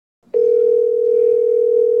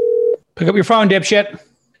Pick up your phone, dipshit.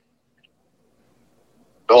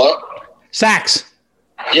 Hello? Sax.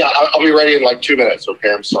 Yeah, I'll be ready in like 2 minutes.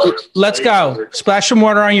 Okay, I'm sorry. Let's go. Splash some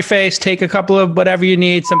water on your face. Take a couple of whatever you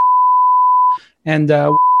need. And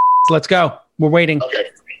let's go. We're waiting.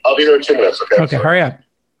 Okay. I'll be there in 2 minutes. Okay. Okay, hurry up.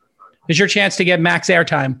 It's your chance to get max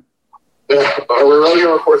airtime. Are we really going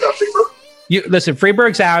to record that, Freeberg? Listen,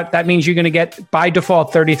 Freeberg's out. That means you're going to get, by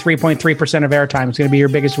default, 33.3% of airtime. It's going to be your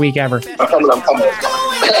biggest week ever. I'm coming.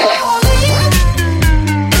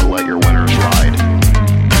 Let your winners ride.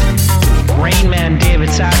 Rain Man David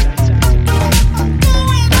Sack.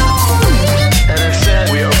 And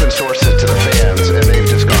instead, we open source it to the fans, and they've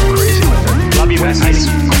just gone crazy with it. Love you,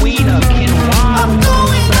 Queen of Quinoa.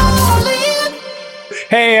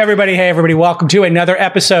 Hey, everybody. Welcome to another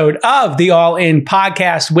episode of the All In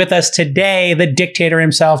Podcast. With us today, the dictator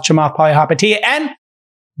himself, Chamath Palihapitiya, and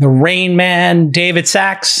the Rain Man, David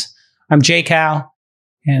Sachs. I'm Jay Cal,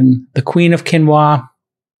 and the Queen of Quinoa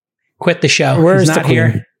quit the show. Where's He's not the queen?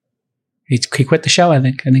 here. He quit the show, I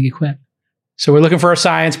think. I think he quit. So we're looking for a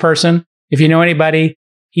science person. If you know anybody,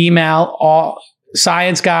 email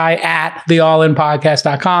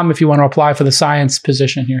scienceguy@theallinpodcast.com if you want to apply for the science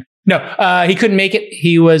position here. No, he couldn't make it.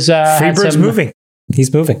 He was Freebird's moving.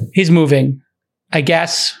 He's moving. He's moving. I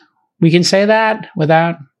guess we can say that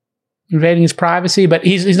without invading his privacy, but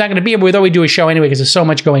he's not going to be able. We thought we'd do a show anyway because there's so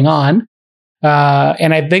much going on.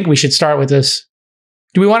 And I think we should start with this.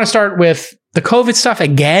 Do we want to start with the COVID stuff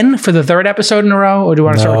again for the third episode in a row, or do we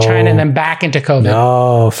want to start with China and then back into COVID?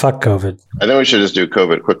 No, fuck COVID. I think we should just do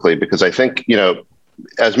COVID quickly because I think,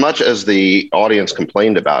 as much as the audience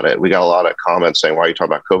complained about it, we got a lot of comments saying, why are you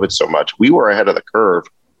talking about COVID so much? We were ahead of the curve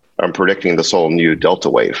on predicting this whole new Delta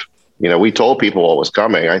wave. We told people what was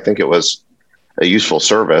coming. I think it was a useful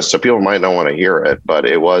service. So people might not want to hear it, but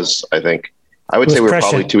it was, I would say we were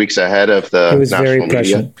probably 2 weeks ahead of the national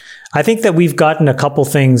media. I think that we've gotten a couple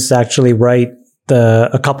things actually right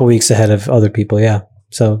a couple weeks ahead of other people. Yeah.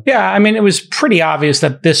 So, yeah, I mean, it was pretty obvious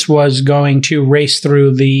that this was going to race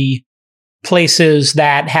through the places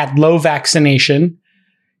that had low vaccination,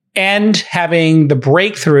 and having the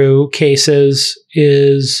breakthrough cases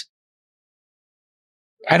is,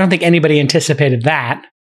 I don't think anybody anticipated that.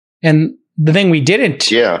 And the thing we didn't.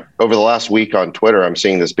 Yeah. Over the last week on Twitter, I'm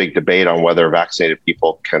seeing this big debate on whether vaccinated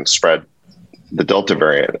people can spread the Delta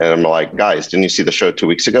variant. And I'm like, guys, didn't you see the show 2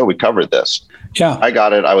 weeks ago? We covered this. Yeah. I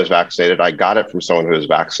got it. I was vaccinated. I got it from someone who was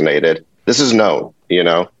vaccinated. This is known,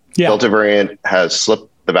 Yeah. Delta variant has slipped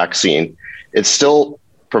the vaccine. It still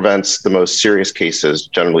prevents the most serious cases,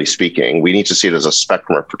 generally speaking. We need to see it as a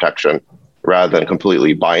spectrum of protection rather than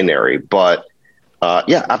completely binary. But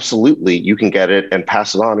yeah, absolutely, you can get it and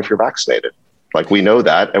pass it on if you're vaccinated. Like, we know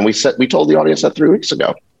that. And we told the audience that 3 weeks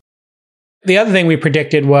ago. The other thing we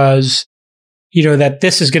predicted was, that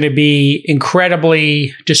this is going to be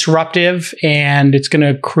incredibly disruptive, and it's going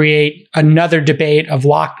to create another debate of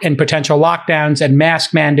potential lockdowns and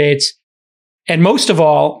mask mandates. And most of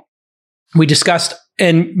all, we discussed,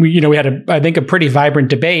 and we had I think a pretty vibrant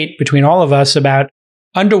debate between all of us about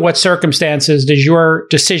under what circumstances does your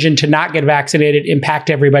decision to not get vaccinated impact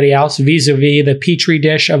everybody else vis-a-vis the petri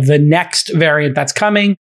dish of the next variant that's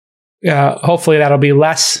coming. Hopefully that'll be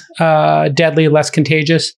less deadly, less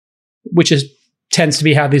contagious, which tends to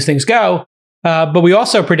be how these things go. But we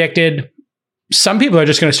also predicted some people are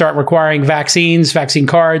just going to start requiring vaccine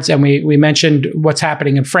cards. And we mentioned what's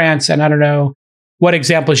happening in France. And I don't know what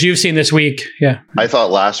examples you've seen this week. Yeah. I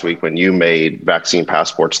thought last week when you made vaccine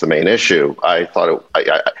passports the main issue, I thought,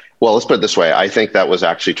 well, let's put it this way. I think that was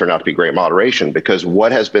actually turned out to be great moderation, because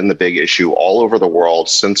what has been the big issue all over the world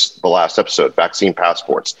since the last episode, vaccine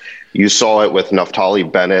passports. You saw it with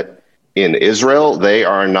Naftali Bennett in Israel. They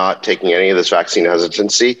are not taking any of this vaccine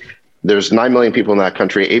hesitancy. There's 9 million people in that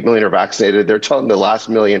country. 8 million are vaccinated. They're telling the last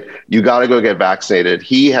million, you got to go get vaccinated.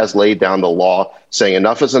 He has laid down the law saying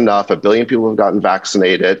enough is enough. 1 billion people have gotten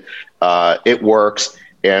vaccinated. It works.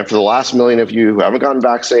 And for the last million of you who haven't gotten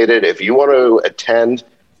vaccinated, if you want to attend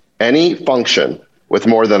any function with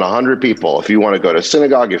more than 100 people, if you want to go to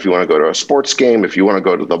synagogue, if you want to go to a sports game, if you want to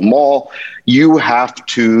go to the mall, you have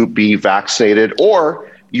to be vaccinated,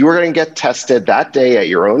 or you are going to get tested that day at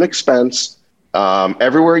your own expense.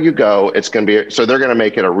 Everywhere you go, it's going to be, so they're going to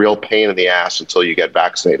make it a real pain in the ass until you get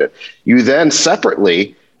vaccinated. You then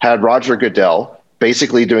separately had Roger Goodell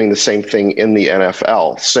basically doing the same thing in the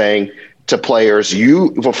NFL, saying to players,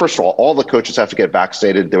 well, first of all the coaches have to get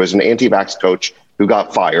vaccinated. There was an anti-vax coach who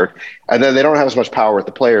got fired, and then they don't have as much power with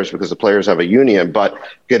the players because the players have a union. But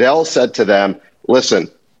Goodell said to them, listen,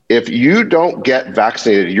 if you don't get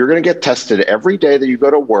vaccinated, you're going to get tested every day that you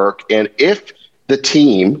go to work. And if the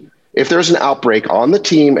team if there's an outbreak on the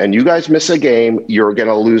team and you guys miss a game, you're going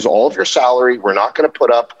to lose all of your salary. We're not going to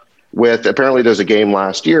put up with, apparently there's a game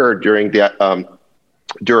last year during COVID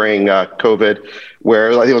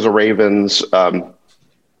where I think it was a Ravens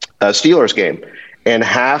Steelers game. And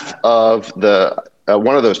half of the,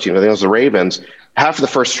 one of those teams, I think it was the Ravens, half of the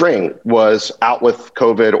first string was out with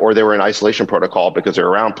COVID or they were in isolation protocol because they're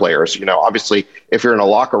around players. You know, obviously, if you're in a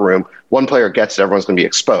locker room, one player gets it, everyone's going to be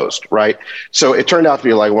exposed, right? So it turned out to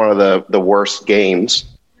be like one of the worst games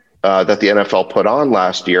that the NFL put on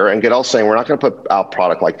last year. And Goodell's saying, we're not going to put out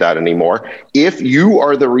product like that anymore. If you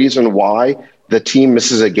are the reason why the team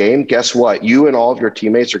misses a game, guess what? You and all of your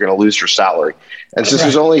teammates are going to lose your salary. And since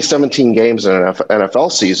there's only 17 games in an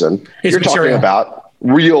NFL season, you're talking about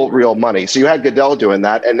real money. So you had Goodell doing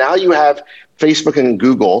that. And now you have Facebook and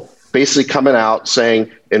Google basically coming out saying,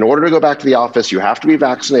 in order to go back to the office, you have to be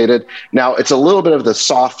vaccinated. Now, it's a little bit of the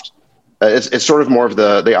soft, it's sort of more of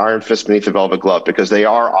the iron fist beneath the velvet glove, because they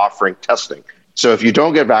are offering testing. So if you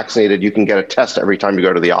don't get vaccinated, you can get a test every time you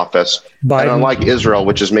go to the office. And unlike Israel,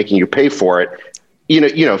 which is making you pay for it, you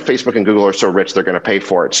know, Facebook and Google are so rich, they're going to pay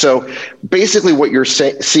for it. So basically what you're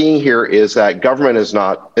seeing here is that government is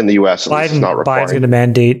not, in the U.S., is not requiring. Biden's going to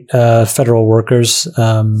mandate federal workers.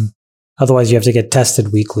 Otherwise, you have to get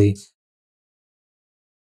tested weekly.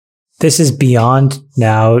 This is beyond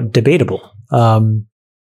now debatable.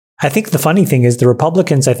 I think the funny thing is the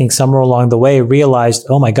Republicans, I think somewhere along the way realized,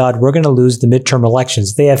 oh my God, we're going to lose the midterm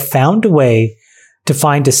elections. They have found a way to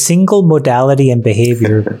find a single modality and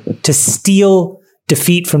behavior to steal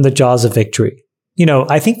defeat from the jaws of victory. You know,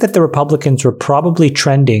 I think that the Republicans were probably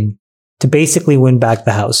trending to basically win back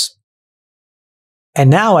the House.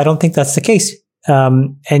 And now I don't think that's the case.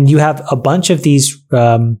 And you have a bunch of these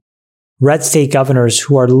red state governors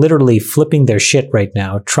who are literally flipping their shit right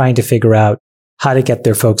now, trying to figure out how to get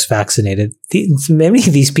their folks vaccinated. Many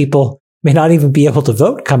of these people may not even be able to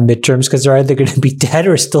vote come midterms because they're either going to be dead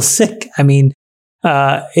or still sick. I mean,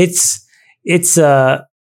 we've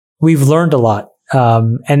learned a lot.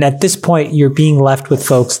 And at this point, you're being left with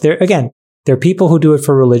folks. There are people who do it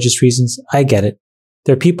for religious reasons. I get it.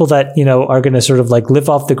 There are people that, you know, are going to sort of like live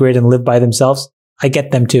off the grid and live by themselves. I get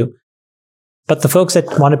them too. But the folks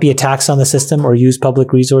that want to be a tax on the system or use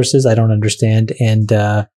public resources, I don't understand. And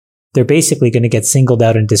they're basically going to get singled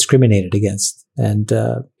out and discriminated against. And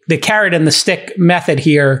the carrot and the stick method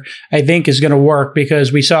here, I think, is going to work,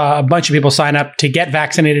 because we saw a bunch of people sign up to get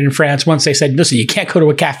vaccinated in France once they said, listen, you can't go to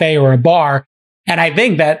a cafe or a bar. And I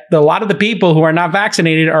think that a lot of the people who are not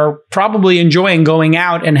vaccinated are probably enjoying going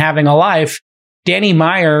out and having a life. Danny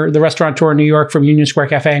Meyer, the restaurateur in New York from Union Square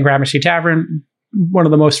Cafe and Gramercy Tavern, one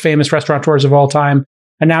of the most famous restaurateurs of all time,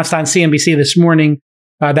 announced on CNBC this morning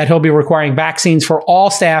that he'll be requiring vaccines for all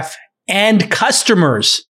staff and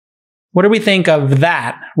customers. What do we think of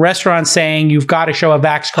that? Restaurants saying you've got to show a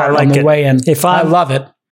vax card on the way in. I love it.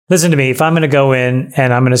 Listen to me. If I'm going to go in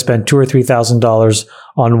and I'm going to spend $2,000 or $3,000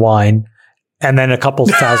 on wine and then a couple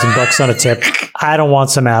 $1,000 on a tip, I don't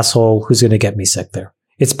want some asshole who's going to get me sick there.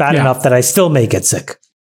 It's bad enough that I still may get sick.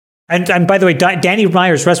 And by the way, Danny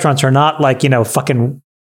Meyer's restaurants are not like, fucking,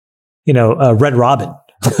 Red Robin.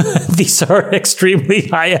 These are extremely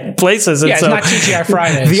high-end places. And it's not TGI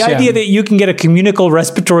Fridays. The idea that you can get a communicable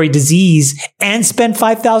respiratory disease and spend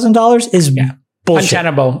 $5,000 is bullshit.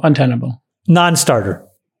 Untenable. Non-starter.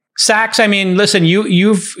 Sachs, I mean, listen,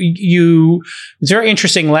 it's very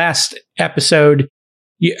interesting last episode.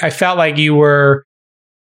 I felt like you were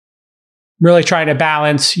really trying to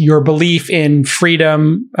balance your belief in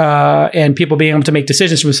freedom and people being able to make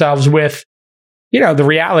decisions for themselves with, the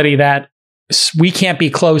reality that we can't be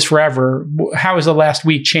closed forever. How has the last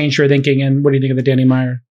week changed your thinking, and what do you think of the Danny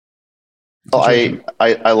Meyer? Well,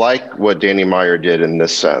 I like what Danny Meyer did in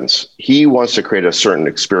this sense. He wants to create a certain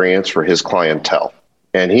experience for his clientele.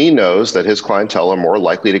 And he knows that his clientele are more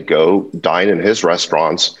likely to go dine in his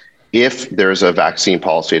restaurants if there's a vaccine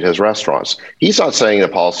policy at his restaurants. He's not setting the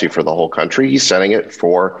policy for the whole country. He's setting it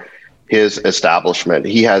for his establishment.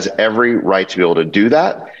 He has every right to be able to do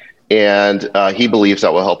that. And he believes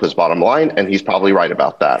that will help his bottom line. And he's probably right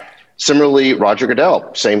about that. Similarly, Roger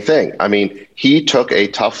Goodell, same thing. I mean, he took a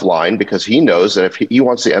tough line because he knows that if he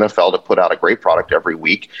wants the NFL to put out a great product every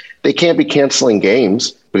week, they can't be canceling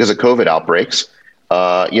games because of COVID outbreaks.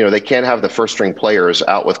 They can't have the first string players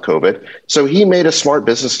out with COVID. So he made a smart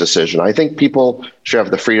business decision. I think people should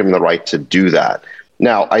have the freedom and the right to do that.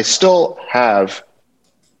 Now, I still have,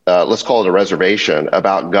 let's call it a reservation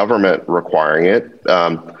about government requiring it.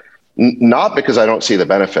 Not because I don't see the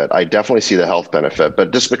benefit. I definitely see the health benefit,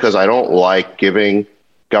 but just because I don't like giving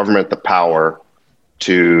government the power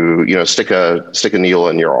to stick a needle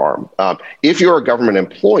in your arm. If you're a government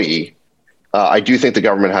employee, I do think the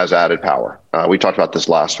government has added power. We talked about this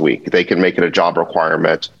last week. They can make it a job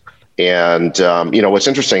requirement. And what's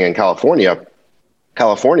interesting in California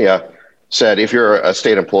said if you're a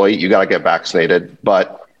state employee, you got to get vaccinated.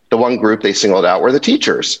 But the one group they singled out were the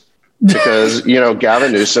teachers, because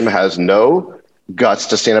Gavin Newsom has no guts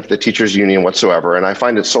to stand up to the teachers union whatsoever. And I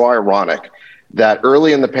find it so ironic that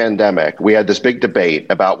early in the pandemic, we had this big debate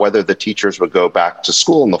about whether the teachers would go back to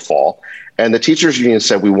school in the fall. And the teachers union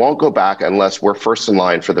said, we won't go back unless we're first in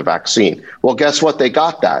line for the vaccine. Well, guess what? They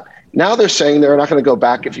got that. Now they're saying they're not going to go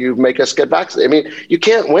back if you make us get vaccinated. I mean, you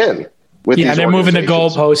can't win with these they're moving the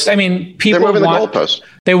goalposts. I mean, people they're moving the goalposts.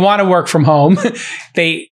 They want to work from home.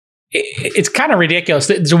 It's kind of ridiculous.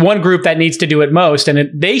 There's one group that needs to do it most, and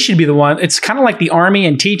they should be the one. It's kind of like the Army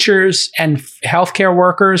and teachers and healthcare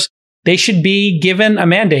workers. They should be given a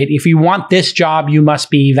mandate. If you want this job, you must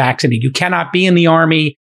be vaccinated. You cannot be in the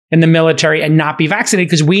Army and the military and not be vaccinated,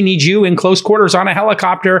 because we need you in close quarters on a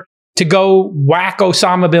helicopter to go whack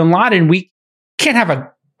Osama bin Laden. We can't have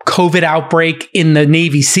a COVID outbreak in the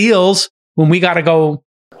Navy SEALs when we got to go.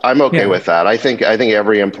 I'm okay with that. I think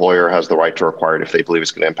every employer has the right to require it if they believe it's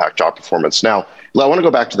going to impact job performance. Now, I want to go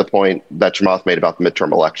back to the point that Chamath made about the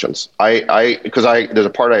midterm elections. Because there's a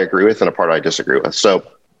part I agree with and a part I disagree with. So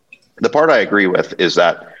the part I agree with is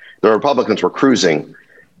that the Republicans were cruising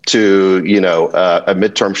to a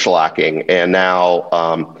midterm shellacking, and now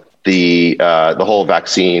the whole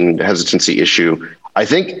vaccine hesitancy issue. I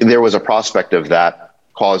think there was a prospect of that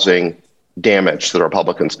causing damage to the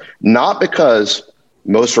Republicans, not because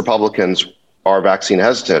most Republicans are vaccine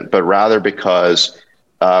hesitant, but rather because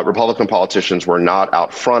Republican politicians were not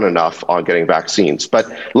out front enough on getting vaccines. But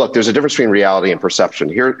look, there's a difference between reality and perception.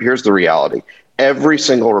 Here's the reality. Every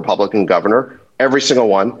single Republican governor, every single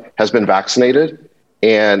one, has been vaccinated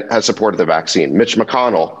and has supported the vaccine. Mitch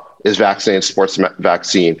McConnell is vaccinated, supports the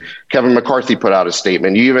vaccine. Kevin McCarthy put out a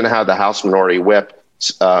statement. You even had the House Minority Whip,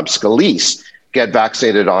 Scalise, get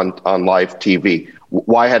vaccinated on live TV.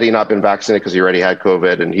 Why had he not been vaccinated? Because he already had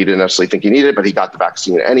COVID and he didn't necessarily think he needed it, but he got the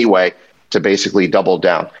vaccine anyway to basically double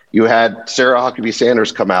down. You had Sarah Huckabee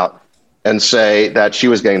Sanders come out and say that she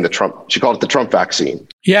was getting she called it the Trump vaccine.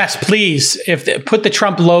 Yes, please. Put the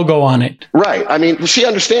Trump logo on it. Right. I mean, she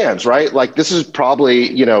understands, right? Like, this is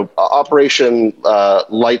probably, Operation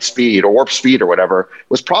Light Speed or Warp Speed or whatever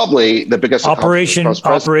was probably the biggest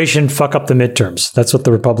Operation Fuck Up the Midterms. That's what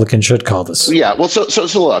the Republicans should call this. Yeah. Well,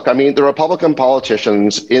 so look, I mean, the Republican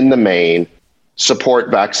politicians in the main support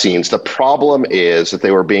vaccines. The problem is that they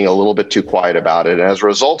were being a little bit too quiet about it. And as a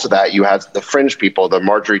result of that, you had the fringe people, the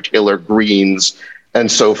Marjorie Taylor Greens and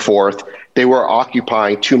so forth. They were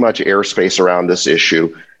occupying too much airspace around this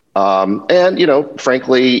issue. And,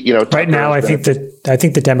 frankly, right now, I think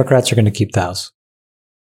the Democrats are going to keep the House.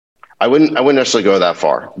 I wouldn't necessarily go that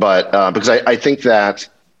far, but because I think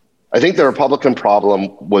the Republican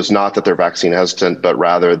problem was not that they're vaccine hesitant, but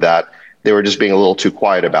rather that they were just being a little too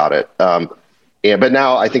quiet about it. But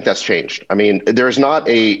now I think that's changed. I mean, there's not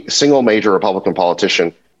a single major Republican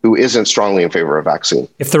politician who isn't strongly in favor of vaccine.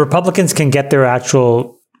 If the Republicans can get their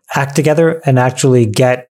actual act together and actually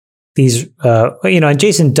get these, and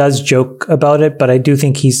Jason does joke about it, but I do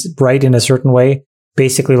think he's right in a certain way.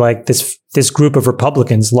 Basically, like this group of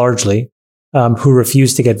Republicans, largely, who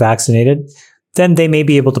refuse to get vaccinated, then they may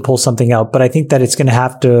be able to pull something out. But I think that it's going to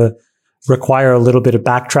have to require a little bit of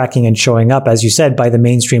backtracking and showing up, as you said, by the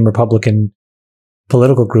mainstream Republican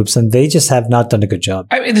political groups, and they just have not done a good job.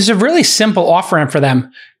 I mean, there's a really simple off-ramp for them.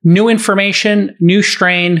 New information, new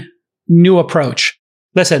strain, new approach.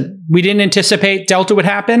 Listen, we didn't anticipate Delta would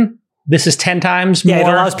happen. This is 10 times more. Yeah, it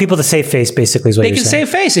allows people to save face, basically, is what you're saying. They can save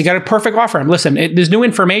face. They got a perfect off-ramp. Listen, there's new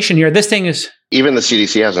information here. This thing is... Even the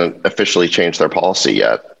CDC hasn't officially changed their policy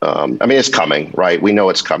yet. I mean, it's coming, right? We know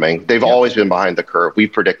it's coming. They've always been behind the curve. We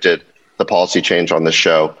predicted the policy change on this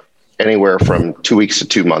show anywhere from 2 weeks to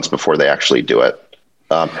 2 months before they actually do it.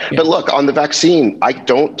 But look, on the vaccine, I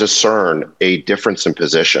don't discern a difference in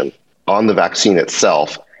position on the vaccine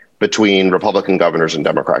itself between Republican governors and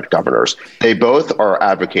Democratic governors. They both are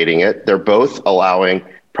advocating it. They're both allowing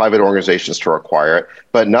private organizations to require it.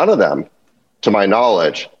 But none of them, to my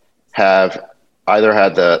knowledge, have either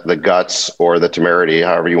had the guts or the temerity,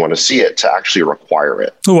 however you want to see it, to actually require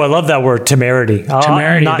it. Oh, I love that word, temerity.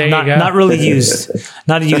 Temerity, there you go. Not really used.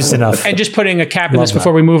 Not used enough. And just putting a cap in this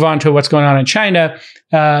before we move on to what's going on in China,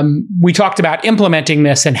 we talked about implementing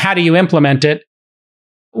this and how do you implement it?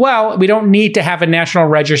 Well, we don't need to have a national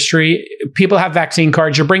registry. People have vaccine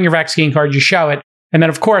cards. You bring your vaccine card, you show it. And then,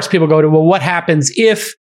 of course, people go to, well, what happens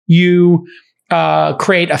if you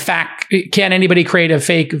can anybody create a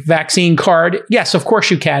fake vaccine card? Yes, of course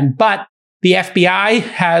you can. But the FBI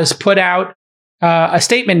has put out a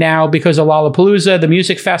statement now because of Lollapalooza, the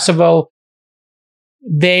music festival.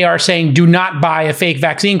 They are saying do not buy a fake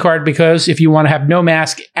vaccine card because if you want to have no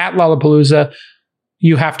mask at Lollapalooza,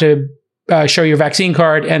 you have to show your vaccine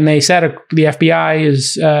card. And they said the FBI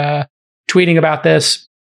is tweeting about this.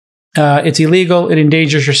 It's illegal. It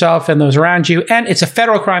endangers yourself and those around you. And it's a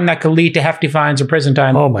federal crime that could lead to hefty fines or prison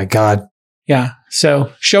time. Oh, my God. Yeah.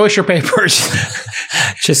 So show us your papers.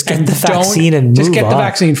 Just get the vaccine and move on. Just get the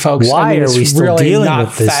vaccine, folks. Why are we still really dealing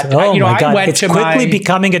with this? Oh, my God. It's quickly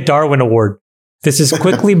becoming a Darwin Award. This is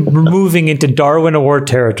quickly moving into Darwin Award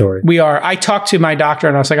territory. We are. I talked to my doctor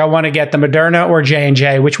and I was like, I want to get the Moderna or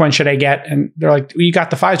J&J. Which one should I get? And they're like, well, you got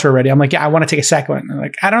the Pfizer already. I'm like, yeah, I want to take a second one. They're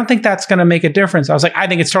like, I don't think that's going to make a difference. I was like, I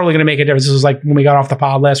think it's totally going to make a difference. This was like when we got off the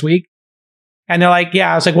pod last week. And they're like,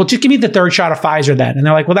 yeah. I was like, well, just give me the third shot of Pfizer then. And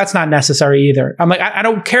they're like, well, that's not necessary either. I'm like, I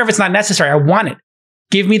don't care if it's not necessary. I want it.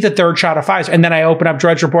 Give me the third shot of Pfizer. And then I opened up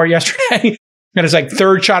Drudge Report yesterday. And it's like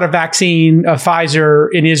third shot of vaccine of Pfizer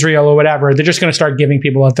in Israel or whatever. They're just going to start giving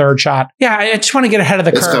people a third shot. Yeah, I just want to get ahead of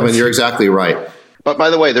the curve. It's coming. You're exactly right. But by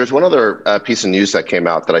the way, there's one other piece of news that came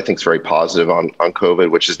out that I think is very positive on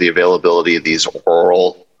COVID, which is the availability of these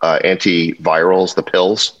oral antivirals, the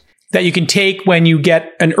pills. That you can take when you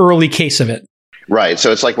get an early case of it. Right.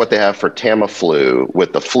 So it's like what they have for Tamiflu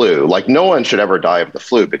with the flu. Like no one should ever die of the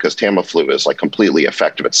flu because Tamiflu is like completely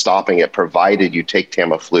effective at stopping it, provided you take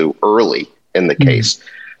Tamiflu early in the case.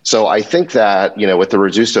 So I think that, with the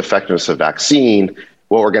reduced effectiveness of vaccine,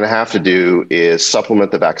 what we're going to have to do is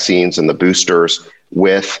supplement the vaccines and the boosters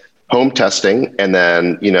with home testing and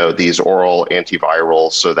then, these oral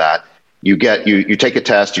antivirals so that you take a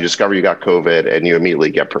test, you discover you got COVID and you immediately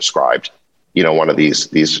get prescribed, one of these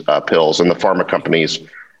pills. And the pharma companies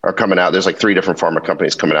are coming out. There's like 3 different pharma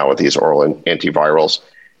companies coming out with these oral antivirals.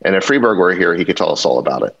 And if Freeberg were here, he could tell us all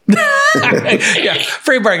about it. Yeah,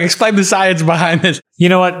 Freeberg, explain the science behind this. You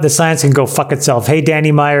know what? The science can go fuck itself. Hey,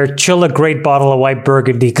 Danny Meyer, chill a great bottle of white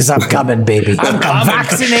Burgundy because I'm coming, baby. I'm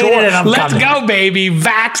vaccinated and I'm Let's coming. Go, baby.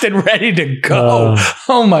 Vaxxed and ready to go.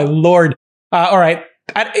 Oh, my Lord. All right.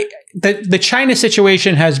 The China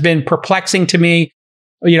situation has been perplexing to me.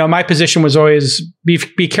 My position was always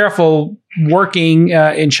be careful working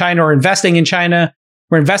in China or investing in China.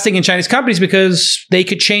 We're investing in Chinese companies because they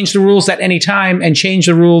could change the rules at any time and change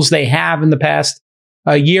the rules they have in the past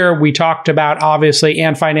year. We talked about, obviously,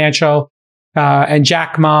 Ant Financial and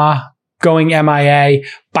Jack Ma going MIA,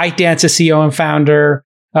 ByteDance's CEO and founder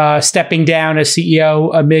stepping down as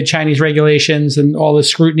CEO amid Chinese regulations and all the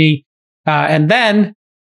scrutiny. And then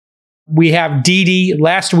we have Didi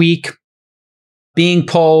last week being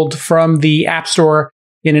pulled from the App Store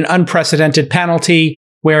in an unprecedented penalty,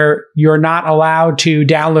 where you're not allowed to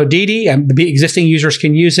download Didi and the existing users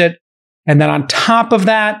can use it. And then on top of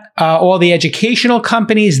that, all the educational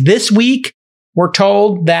companies this week were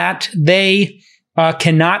told that they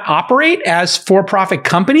cannot operate as for-profit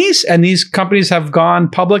companies. And these companies have gone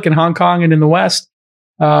public in Hong Kong and in the West.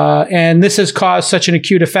 And this has caused such an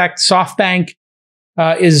acute effect. SoftBank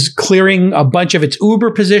is clearing a bunch of its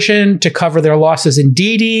Uber position to cover their losses in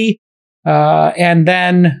Didi. And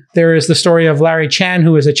then there is the story of Larry Chen,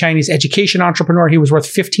 who is a Chinese education entrepreneur. He was worth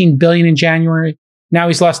 $15 billion in January. Now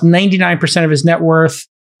he's lost 99% of his net worth.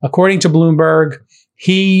 According to Bloomberg,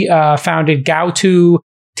 he founded Gaotu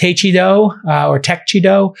Teichido or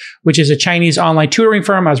Tekchido, which is a Chinese online tutoring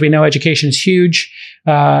firm. As we know, education is huge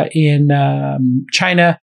in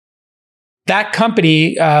China. That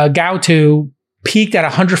company, Gaotu, peaked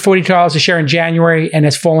at $142 a share in January and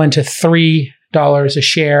has fallen to $3 a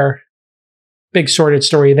share. Big sordid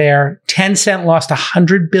story there. Tencent lost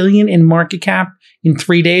 $100 billion in market cap in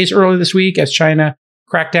 3 days earlier this week as China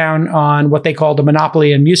cracked down on what they called a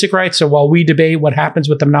monopoly in music rights. So while we debate what happens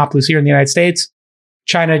with the monopolies here in the United States,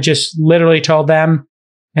 China just literally told them,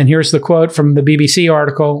 and here's the quote from the BBC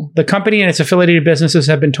article, the company and its affiliated businesses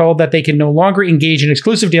have been told that they can no longer engage in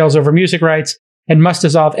exclusive deals over music rights and must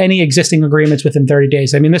dissolve any existing agreements within 30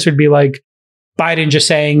 days. I mean, this would be like Biden just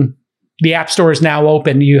saying, the App Store is now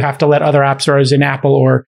open. You have to let other app stores in Apple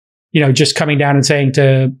or, just coming down and saying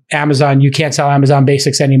to Amazon, you can't sell Amazon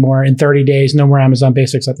Basics anymore in 30 days. No more Amazon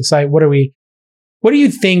Basics at the site. What do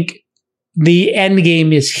you think the end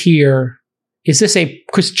game is here? Is this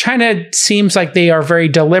because China seems like they are very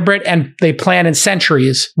deliberate and they plan in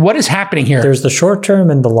centuries. What is happening here? There's the short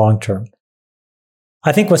term and the long term.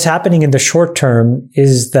 I think what's happening in the short term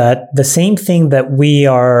is that the same thing that we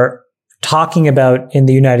are talking about in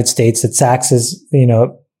the United States that Sachs is,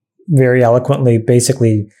 very eloquently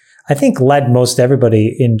basically I think led most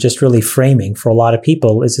everybody in just really framing for a lot of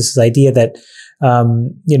people is this idea that,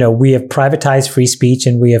 we have privatized free speech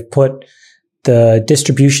and we have put the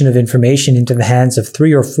distribution of information into the hands of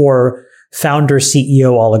 3 or 4 founder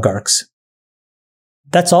CEO oligarchs.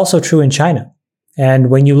 That's also true in China. And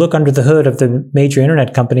when you look under the hood of the major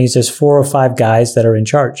internet companies, there's 4 or 5 guys that are in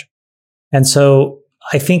charge. And so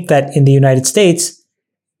I think that in the United States,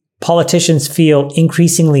 politicians feel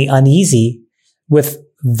increasingly uneasy with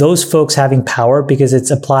those folks having power because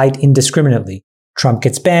it's applied indiscriminately. Trump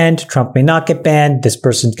gets banned. Trump may not get banned. This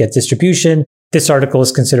person gets distribution. This article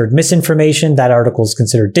is considered misinformation. That article is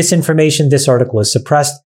considered disinformation. This article is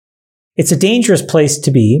suppressed. It's a dangerous place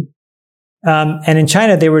to be. And in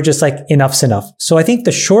China, they were just like, enough's enough. So I think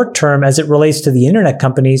the short term, as it relates to the internet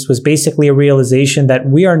companies, was basically a realization that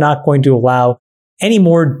we are not going to allow any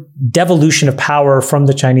more devolution of power from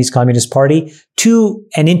the Chinese Communist Party to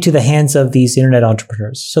and into the hands of these internet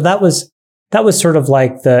entrepreneurs. So that was sort of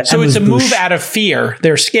like the... So it's a move out of fear.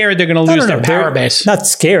 They're scared they're going to lose their power base. Not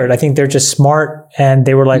scared. I think they're just smart, and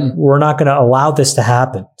they were like, we're not going to allow this to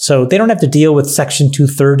happen. So they don't have to deal with Section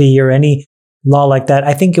 230 or any law like that.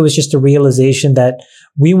 I think it was just a realization that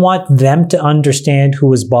we want them to understand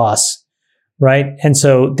who is boss, right? And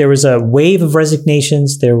so there was a wave of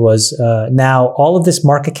resignations. There was now all of this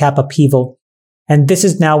market cap upheaval. And this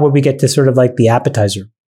is now where we get to sort of like the appetizer.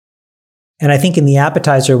 And I think in the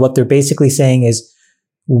appetizer, what they're basically saying is,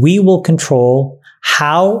 we will control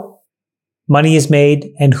how money is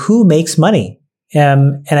made and who makes money.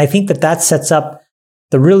 And I think that sets up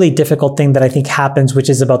the really difficult thing that I think happens, which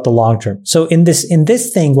is about the long term. So in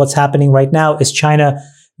this thing, what's happening right now is China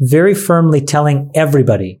very firmly telling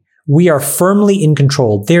everybody, we are firmly in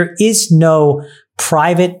control. There is no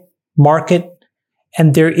private market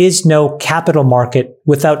and there is no capital market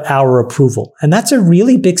without our approval. And that's a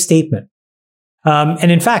really big statement.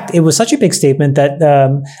 And in fact, it was such a big statement that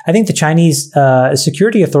I think the Chinese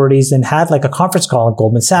security authorities then had like a conference call at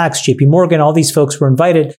Goldman Sachs, JP Morgan, all these folks were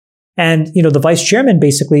invited. And, the vice chairman,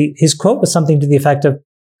 basically, his quote was something to the effect of,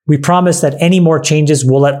 we promise that any more changes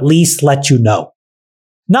will at least let you know.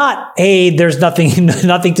 Not, hey, there's nothing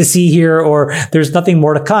to see here, or there's nothing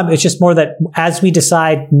more to come. It's just more that as we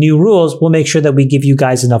decide new rules, we'll make sure that we give you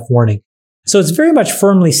guys enough warning. So it's very much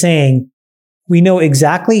firmly saying, we know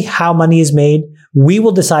exactly how money is made. We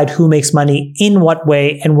will decide who makes money in what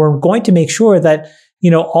way. And we're going to make sure that,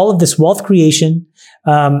 all of this wealth creation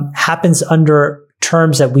happens under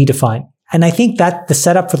terms that we define. And I think that the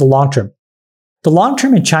setup for the long term. The long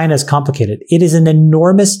term in China is complicated. It is an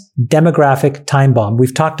enormous demographic time bomb.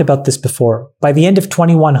 We've talked about this before. By the end of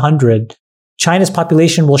 2100, China's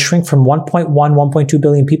population will shrink from 1.1, 1.2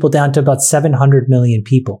 billion people down to about 700 million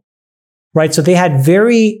people. Right? So they had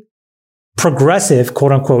very progressive,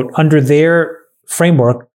 quote unquote, under their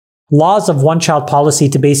framework, laws of one-child policy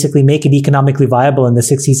to basically make it economically viable in the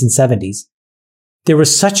 60s and 70s. There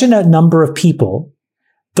was such a number of people.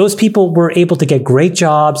 Those people were able to get great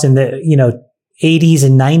jobs in the, 80s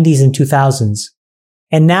and 90s and 2000s.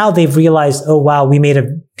 And now they've realized, oh, wow, we made a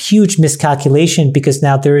huge miscalculation because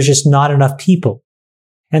now there is just not enough people.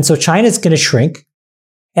 And so China's going to shrink.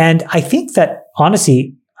 And I think that,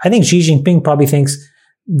 honestly, Xi Jinping probably thinks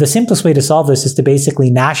the simplest way to solve this is to basically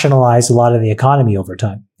nationalize a lot of the economy over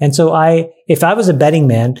time. And so if I was a betting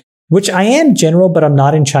man, which I am general, but I'm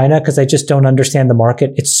not in China because I just don't understand the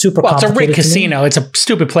market. It's super complicated. It's a rigged casino. It's a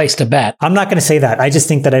stupid place to bet. I'm not going to say that. I just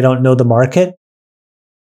think that I don't know the market.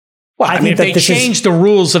 Well, I mean, if they change the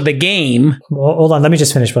rules of the game. Well, hold on. Let me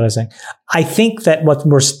just finish what I was saying. I think that what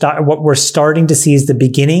we're starting to see is the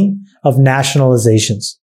beginning of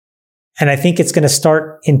nationalizations. And I think it's going to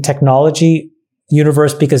start in technology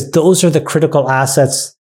universe because those are the critical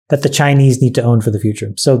assets that the Chinese need to own for the future.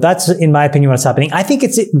 So that's, in my opinion, what's happening. I think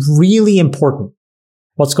it's really important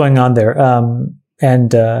what's going on there. I don't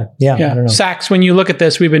know. Sachs, when you look at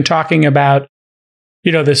this, we've been talking about,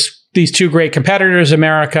 these two great competitors,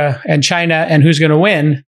 America and China, and who's going to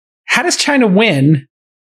win. How does China win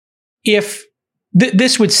if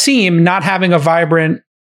this would seem, not having a vibrant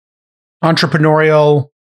entrepreneurial,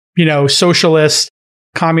 socialist,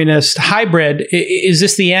 communist hybrid? Is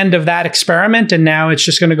this the end of that experiment? And now it's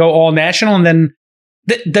just going to go all national? And then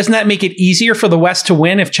doesn't that make it easier for the West to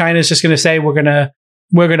win if China is just going to say, we're going to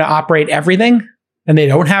operate everything and they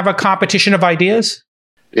don't have a competition of ideas?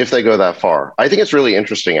 If they go that far. I think it's really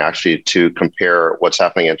interesting actually to compare what's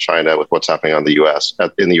happening in China with what's happening in the US,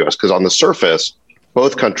 because on the surface,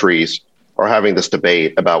 both countries are having this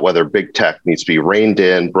debate about whether big tech needs to be reined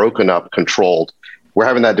in, broken up, controlled. We're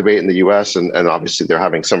having that debate in the US, and obviously they're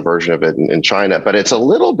having some version of it in China, but it's a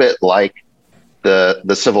little bit like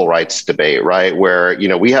the civil rights debate, right? Where,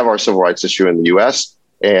 we have our civil rights issue in the US,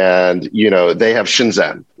 and, they have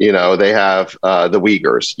Shenzhen, they have the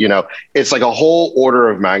Uyghurs, it's like a whole order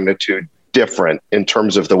of magnitude different in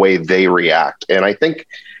terms of the way they react. And I think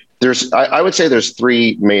I would say there's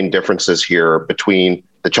three main differences here between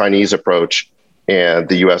the Chinese approach and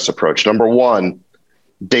the US approach. Number one,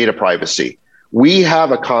 data privacy. We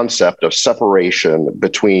have a concept of separation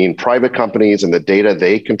between private companies and the data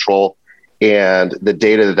they control and the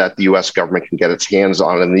data that the US government can get its hands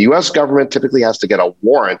on. And the US government typically has to get a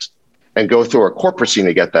warrant and go through a court proceeding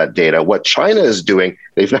to get that data. What China is doing,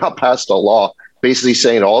 they've now passed a law basically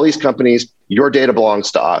saying to all these companies, your data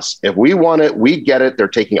belongs to us. If we want it, we get it. They're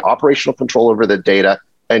taking operational control over the data,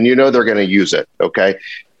 and they're going to use it, okay?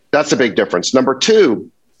 That's a big difference. Number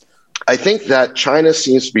two, I think that China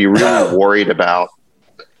seems to be really worried about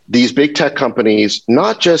these big tech companies,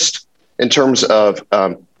 not just in terms of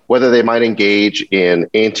whether they might engage in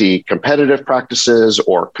anti-competitive practices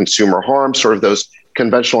or consumer harm, sort of those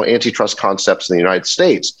conventional antitrust concepts in the United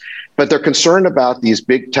States, but they're concerned about these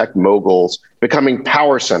big tech moguls becoming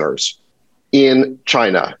power centers in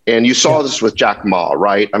China. And you saw this with Jack Ma,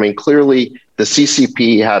 right? I mean, clearly the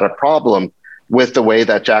CCP had a problem with the way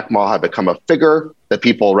that Jack Ma had become a figure, that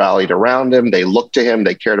people rallied around him. They looked to him.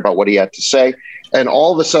 They cared about what he had to say. And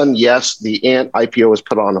all of a sudden, yes, the Ant IPO was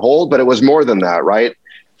put on hold, but it was more than that, right?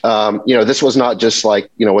 This was not just like,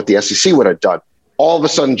 what the SEC would have done. All of a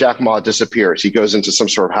sudden, Jack Ma disappears. He goes into some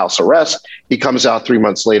sort of house arrest. He comes out 3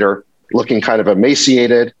 months later looking kind of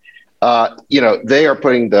emaciated. They are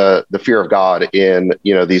putting the fear of God in,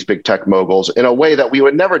 these big tech moguls in a way that we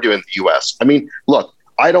would never do in the US. I mean, look,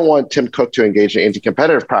 I don't want Tim Cook to engage in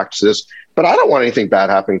anti-competitive practices, but I don't want anything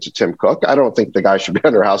bad happening to Tim Cook. I don't think the guy should be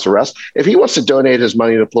under house arrest. If he wants to donate his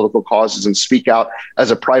money to political causes and speak out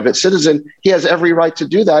as a private citizen, he has every right to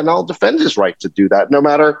do that. And I'll defend his right to do that, no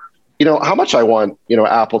matter, how much I want,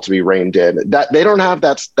 Apple to be reined in. That they don't have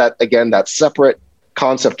that separate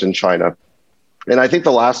concept in China. And I think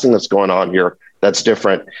the last thing that's going on here that's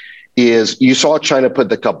different is you saw China put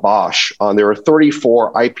the kibosh on. There were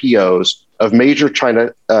 34 IPOs of major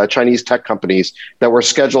Chinese tech companies that were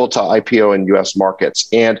scheduled to IPO in U.S. markets,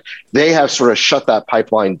 and they have sort of shut that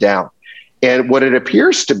pipeline down. And what it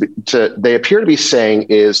appears they appear to be saying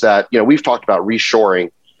is that, we've talked about reshoring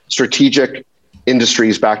strategic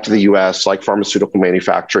industries back to the U.S., like pharmaceutical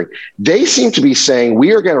manufacturing. They seem to be saying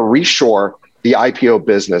we are going to reshore the IPO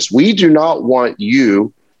business. We do not want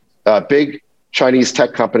you, big Chinese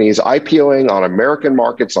tech companies, IPOing on American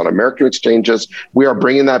markets, on American exchanges. We are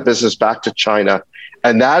bringing that business back to China.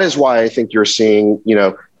 And that is why I think you're seeing,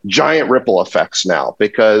 giant ripple effects now.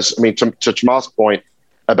 Because, I mean, to Chamath's point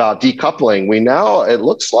about decoupling, we now, it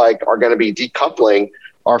looks like, are going to be decoupling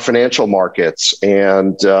our financial markets.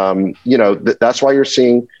 And, that's why you're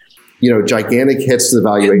seeing, gigantic hits to the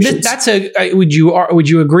valuations. Would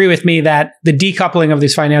you agree with me that the decoupling of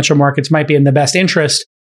these financial markets might be in the best interest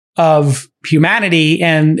of humanity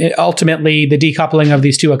and ultimately the decoupling of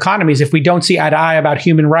these two economies? If we don't see eye to eye about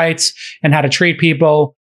human rights and how to treat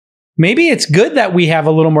people, maybe it's good that we have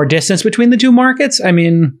a little more distance between the two markets. I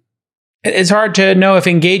mean, it's hard to know if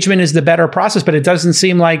engagement is the better process, but it doesn't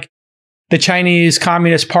seem like the Chinese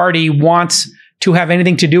Communist Party wants to have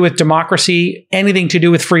anything to do with democracy, anything to do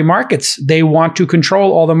with free markets. They want to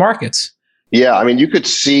control all the markets. Yeah, I mean, you could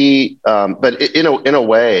see, but in a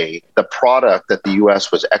way, the product that the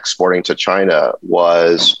U.S. was exporting to China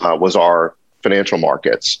was our financial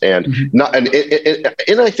markets, and not, and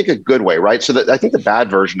in I think a good way, right? So I think the bad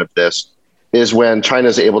version of this is when China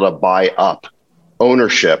is able to buy up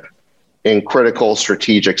ownership in critical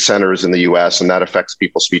strategic centers in the U.S., and that affects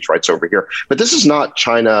people's speech rights over here. But this is not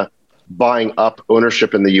China buying up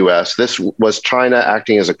ownership in the U.S. This was China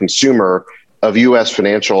acting as a consumer of U.S.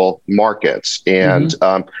 financial markets, and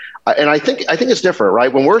I think it's different,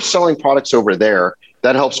 right? When we're selling products over there,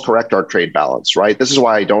 that helps correct our trade balance, right? This is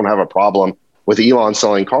why I don't have a problem with Elon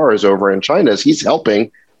selling cars over in China. Is he's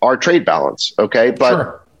helping our trade balance, okay? But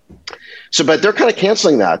sure. But they're kind of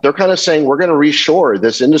canceling that. They're kind of saying we're going to reshore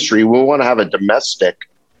this industry. We want to have a domestic,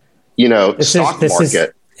 stock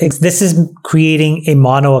market. This is creating a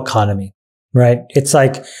mono economy, right? It's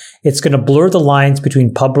like it's going to blur the lines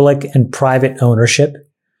between public and private ownership.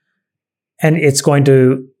 And it's going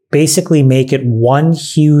to basically make it one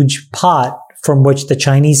huge pot from which the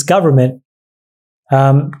Chinese government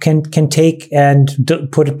can take and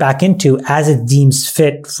put it back into as it deems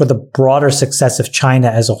fit for the broader success of China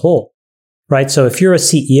as a whole, right? So if you're a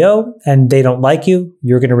CEO and they don't like you,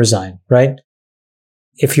 you're going to resign, right?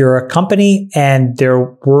 If you're a company and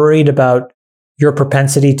they're worried about your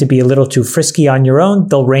propensity to be a little too frisky on your own,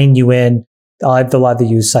 they'll rein you in. They'll either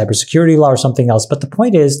use cybersecurity law or something else. But the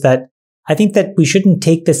point is that I think that we shouldn't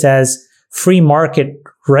take this as free market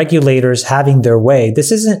regulators having their way.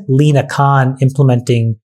 This isn't Lina Khan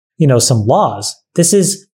implementing, some laws. This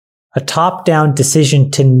is a top-down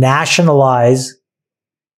decision to nationalize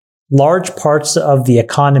large parts of the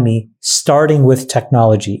economy, starting with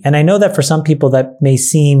technology. And I know that for some people that may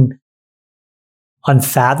seem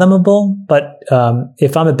unfathomable, but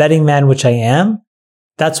if I'm a betting man, which I am,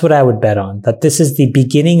 that's what I would bet on, that this is the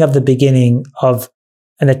beginning of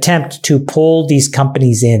an attempt to pull these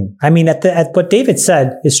companies in. I mean, at what David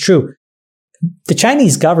said is true. The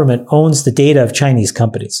Chinese government owns the data of Chinese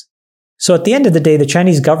companies. So at the end of the day, the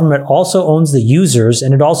Chinese government also owns the users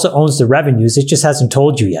and it also owns the revenues. It just hasn't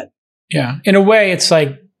told you yet. Yeah. In a way, it's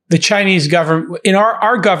like the Chinese government,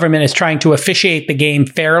 our government is trying to officiate the game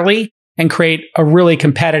fairly and create a really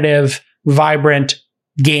competitive, vibrant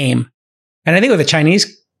game. And I think what the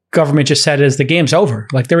Chinese government just said is the game's over.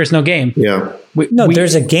 Like there is no game. Yeah.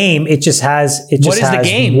 There's a game. It just has. What is the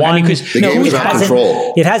game? The game is about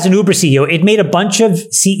control. It has an Uber CEO. It made a bunch of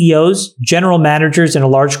CEOs, general managers in a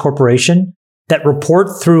large corporation that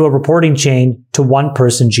report through a reporting chain to one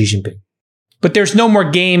person, Xi Jinping. But there's no more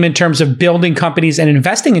game in terms of building companies and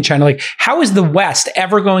investing in China. Like, how is the West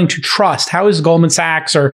ever going to trust? How is Goldman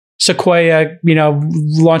Sachs or Sequoia,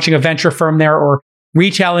 launching a venture firm there, or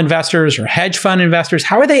retail investors or hedge fund investors?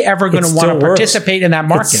 How are they ever going to want to participate in that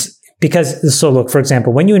market? So look, for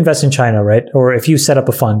example, when you invest in China, right, or if you set up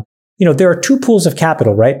a fund, there are two pools of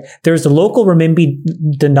capital, right? There's the local renminbi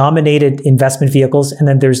denominated investment vehicles, and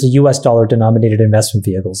then there's the US dollar denominated investment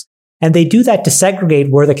vehicles. And they do that to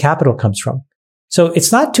segregate where the capital comes from. So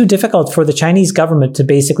it's not too difficult for the Chinese government to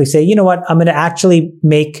basically say, you know what, I'm going to actually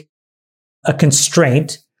make a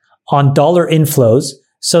constraint on dollar inflows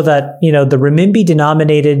so that, the renminbi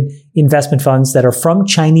denominated investment funds that are from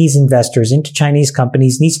Chinese investors into Chinese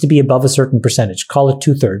companies needs to be above a certain percentage. Call it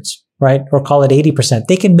 2/3, right? Or call it 80%.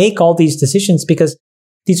 They can make all these decisions because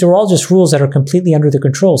these are all just rules that are completely under their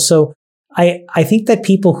control. So I think that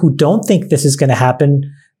people who don't think this is going to happen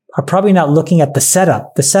are probably not looking at the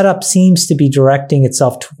setup. The setup seems to be directing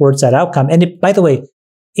itself towards that outcome. And by the way,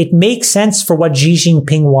 it makes sense for what Xi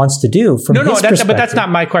Jinping wants to do from his perspective. But that's not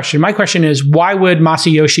my question. My question is, why would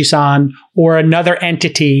Masayoshi-san or another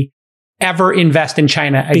entity ever invest in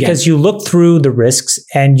China again? Because you look through the risks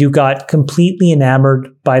and you got completely enamored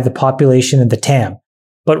by the population and the TAM.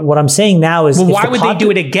 But what I'm saying now is, why would they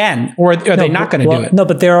do it again? Or are they not going to do it? No,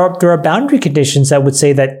 but there are boundary conditions that would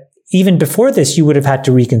say that even before this, you would have had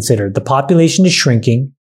to reconsider. The population is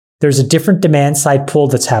shrinking. There's a different demand side pull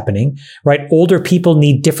that's happening, right? Older people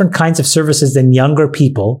need different kinds of services than younger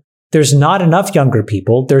people. There's not enough younger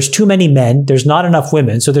people. There's too many men. There's not enough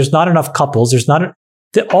women. So there's not enough couples.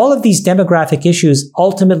 All of these demographic issues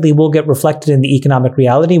ultimately will get reflected in the economic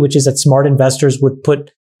reality, which is that smart investors would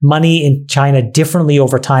put money in China differently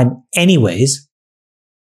over time anyways.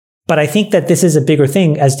 But I think that this is a bigger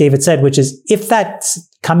thing, as David said, which is if that's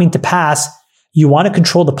coming to pass, you want to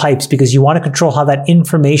control the pipes because you want to control how that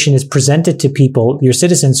information is presented to people, your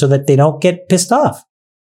citizens, so that they don't get pissed off.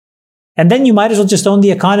 And then you might as well just own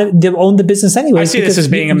the economy, own the business anyway. I see this as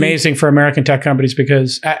being amazing for American tech companies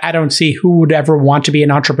because I don't see who would ever want to be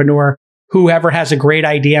an entrepreneur, whoever has a great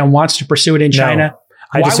idea and wants to pursue it in China.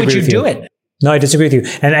 Why would you do it? No, I disagree with you.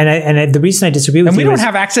 And the reason I disagree with you is... And we don't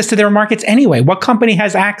have access to their markets anyway. What company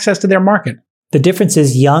has access to their market? The difference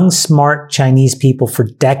is young, smart Chinese people for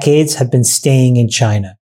decades have been staying in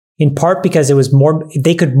China. In part because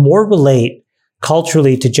they could more relate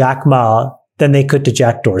culturally to Jack Ma than they could to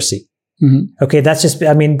Jack Dorsey. Mm-hmm. Okay,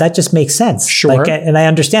 that just makes sense. Sure. And I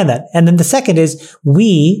understand that. And then the second is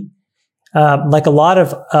we, like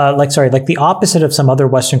the opposite of some other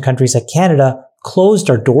Western countries like Canada, closed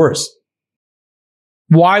our doors.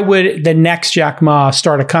 Why would the next Jack Ma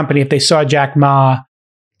start a company if they saw Jack Ma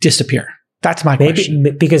disappear? That's my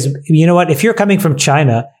question. Because you know what? If you're coming from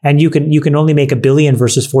China and you can only make $1 billion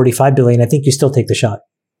versus $45 billion, I think you still take the shot.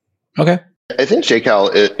 Okay. I think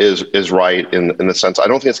JCal is right in the sense, I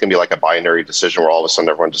don't think it's going to be like a binary decision where all of a sudden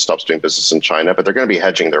everyone just stops doing business in China, but they're going to be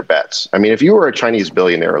hedging their bets. I mean, if you were a Chinese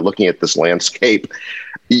billionaire looking at this landscape,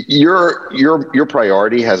 your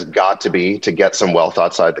priority has got to be to get some wealth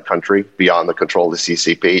outside the country beyond the control of the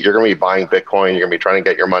CCP. You're going to be buying Bitcoin. You're going to be trying to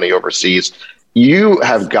get your money overseas. You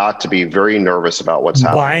have got to be very nervous about what's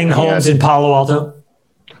happening. Buying homes in Palo Alto?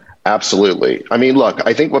 Absolutely. I mean, look,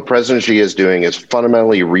 I think what President Xi is doing is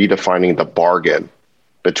fundamentally redefining the bargain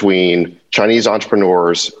between Chinese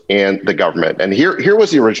entrepreneurs and the government. And here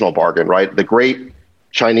was the original bargain, right? The great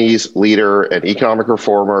Chinese leader and economic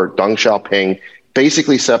reformer, Deng Xiaoping,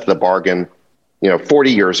 basically set the bargain.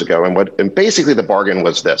 40 years ago. And basically the bargain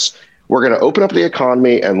was this: we're going to open up the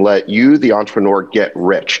economy and let you, the entrepreneur, get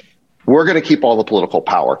rich. We're going to keep all the political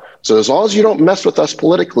power. So as long as you don't mess with us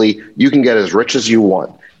politically, you can get as rich as you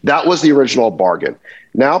want. That was the original bargain.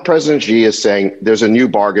 Now President Xi is saying there's a new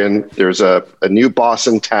bargain. There's a new boss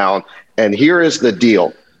in town. And here is the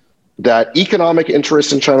deal: that economic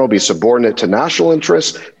interests in China will be subordinate to national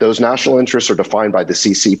interests. Those national interests are defined by the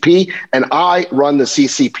CCP. And I run the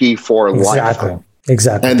CCP for life.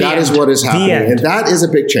 Exactly. And that is what is happening. And that is a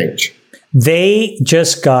big change. They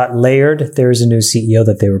just got layered. There is a new CEO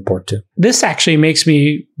that they report to. This actually makes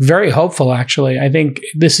me very hopeful, actually. I think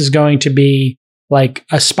this is going to be like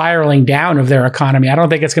a spiraling down of their economy. I don't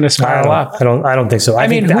think it's going to spiral up. I don't think so.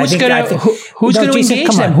 Who's going to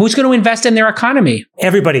engage them? Who's going to invest in their economy?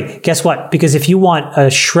 Everybody. Guess what? Because if you want a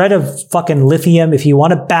shred of fucking lithium, if you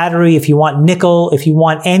want a battery, if you want nickel, if you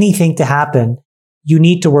want anything to happen, you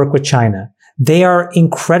need to work with China. They are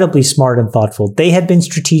incredibly smart and thoughtful. They have been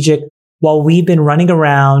strategic while we've been running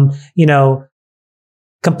around,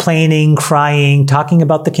 complaining, crying, talking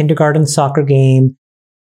about the kindergarten soccer game.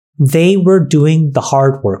 They were doing the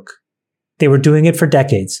hard work. They were doing it for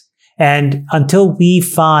decades. And until we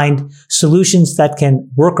find solutions that can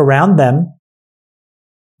work around them,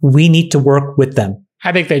 we need to work with them.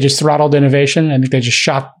 I think they just throttled innovation. I think they just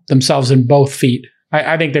shot themselves in both feet.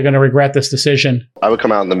 I think they're going to regret this decision. I would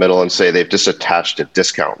come out in the middle and say they've just attached a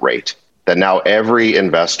discount rate that now every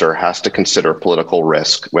investor has to consider political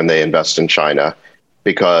risk when they invest in China,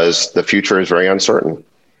 because the future is very uncertain.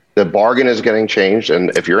 The bargain is getting changed.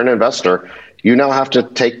 And if you're an investor, you now have to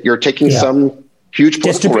taking some huge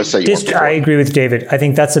political risk that you I agree with David. I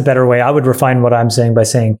think that's a better way. I would refine what I'm saying by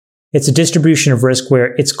saying it's a distribution of risk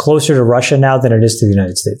where it's closer to Russia now than it is to the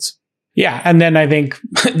United States. Yeah. And then I think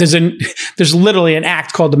there's literally an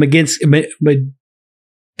act called the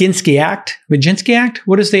Maginsky Act.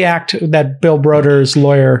 What is the act that Bill Broder's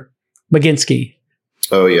lawyer, Maginsky?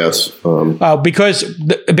 Oh, yes. Because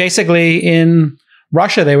basically in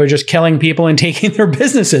Russia, they were just killing people and taking their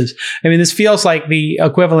businesses. I mean, this feels like the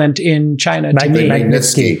equivalent in China to me.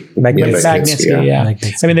 Magnitsky. Yeah.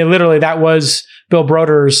 I mean, that was Bill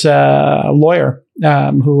Broder's lawyer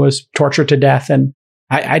who was tortured to death. And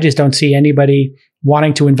I just don't see anybody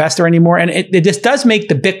wanting to invest there anymore. And this does make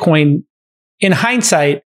the Bitcoin, in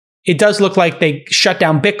hindsight, it does look like they shut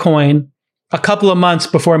down Bitcoin a couple of months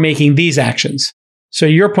before making these actions. So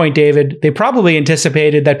your point, David, they probably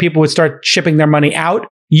anticipated that people would start shipping their money out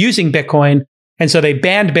using Bitcoin. And so they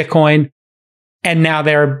banned Bitcoin. And now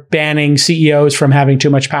they're banning CEOs from having too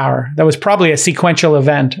much power. That was probably a sequential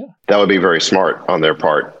event. That would be very smart on their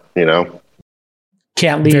part,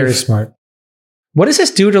 Can't leave. Very smart. What does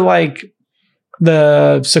this do to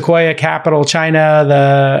the Sequoia Capital China,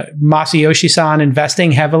 the Masayoshi-san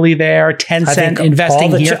investing heavily there, Tencent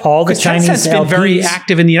investing here? All the Chinese Tencent's been very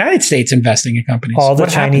active in the United States investing in companies. All the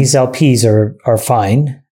Chinese LPs are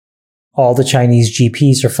fine. All the Chinese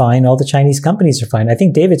GPs are fine. All the Chinese companies are fine. I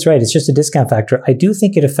think David's right. It's just a discount factor. I do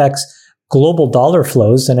think it affects global dollar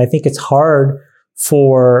flows, and I think it's hard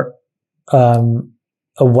for a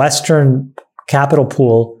Western capital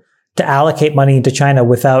pool to allocate money into China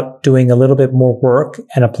without doing a little bit more work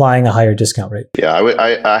and applying a higher discount rate. Yeah,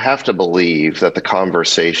 I have to believe that the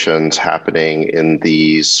conversations happening in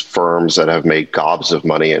these firms that have made gobs of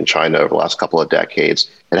money in China over the last couple of decades,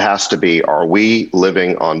 it has to be, are we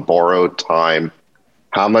living on borrowed time?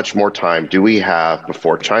 How much more time do we have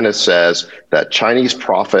before China says that Chinese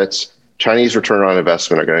profits, Chinese return on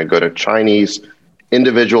investment are going to go to Chinese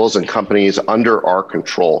individuals and companies under our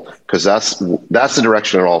control? Because that's the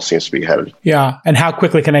direction it all seems to be headed. Yeah, and how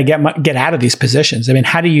quickly can I get out of these positions? I mean,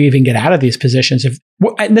 how do you even get out of these positions?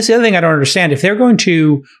 And this is the other thing I don't understand. If they're going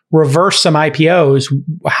to reverse some IPOs,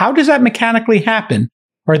 how does that mechanically happen?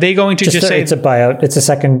 Are they going to just say it's a buyout? It's a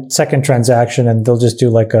second transaction, and they'll just do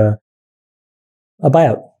like a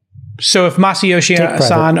buyout. So if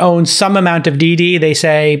Masayoshi-san owns some amount of DD, they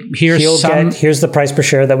say, here's the price per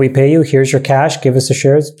share that we pay you. Here's your cash. Give us the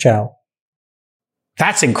shares. Ciao.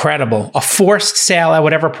 That's incredible. A forced sale at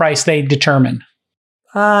whatever price they determine.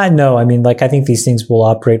 No. I mean, I think these things will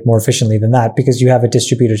operate more efficiently than that because you have a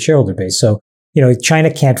distributed shareholder base. So,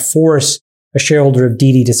 China can't force a shareholder of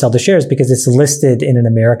DD to sell the shares because it's listed in an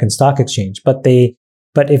American stock exchange. But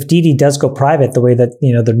if DD does go private, the way that,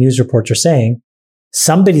 the news reports are saying,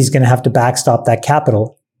 somebody's going to have to backstop that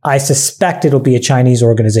capital. I suspect it'll be a Chinese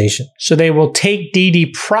organization. So they will take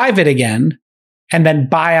DD private again and then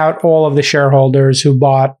buy out all of the shareholders who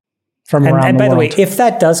bought from around the world. And by the way, if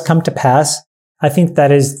that does come to pass, I think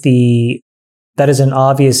that is an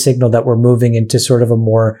obvious signal that we're moving into sort of a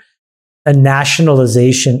more a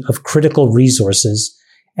nationalization of critical resources.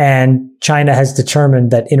 And China has determined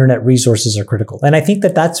that internet resources are critical. And I think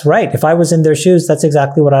that that's right. If I was in their shoes, that's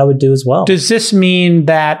exactly what I would do as well. Does this mean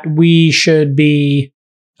that we should be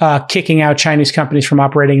kicking out Chinese companies from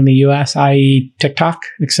operating in the US, i.e. TikTok,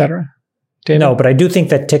 et cetera? David? No, but I do think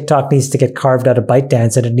that TikTok needs to get carved out of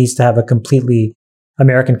ByteDance and it needs to have a completely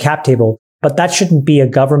American cap table. But that shouldn't be a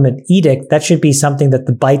government edict. That should be something that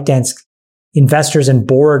the ByteDance investors and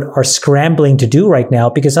board are scrambling to do right now,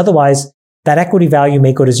 because otherwise that equity value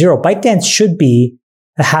may go to zero. ByteDance should be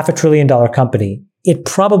a $500 billion company. It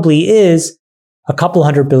probably is a couple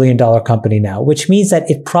 $100 billion company now, which means that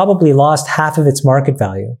it probably lost half of its market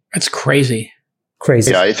value. That's crazy.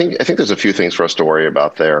 Crazy. Yeah, I think there's a few things for us to worry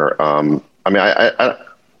about there.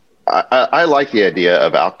 I like the idea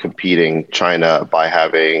of outcompeting China by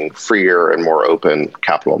having freer and more open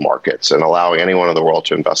capital markets and allowing anyone in the world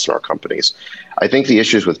to invest in our companies. I think the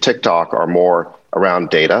issues with TikTok are more around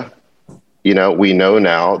data. We know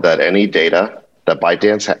now that any data that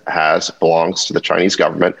ByteDance has belongs to the Chinese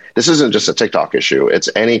government. This isn't just a TikTok issue. It's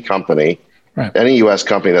any company, right, any U.S.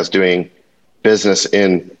 company that's doing business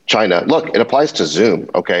in China. Look, it applies to Zoom.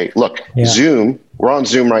 Okay, look, yeah. Zoom, we're on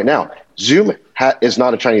Zoom right now. Zoom is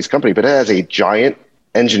not a Chinese company, but it has a giant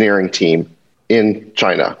engineering team in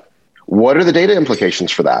China. What are the data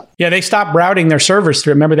implications for that? Yeah, they stopped routing their servers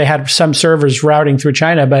through. Remember, they had some servers routing through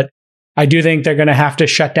China, but I do think they're going to have to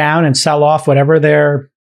shut down and sell off whatever their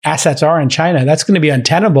assets are in China. That's going to be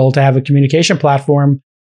untenable to have a communication platform.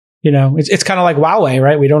 It's kind of like Huawei,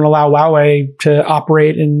 right? We don't allow Huawei to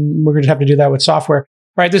operate, and we're going to have to do that with software.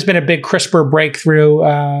 Right? There's been a big CRISPR breakthrough.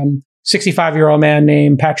 65-year-old man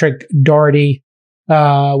named Patrick Doherty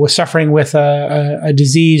was suffering with a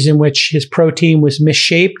disease in which his protein was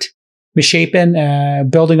misshapen,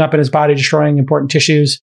 building up in his body, destroying important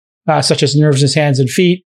tissues, such as nerves in his hands and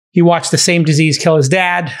feet. He watched the same disease kill his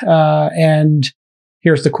dad, and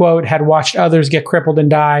here's the quote, had watched others get crippled and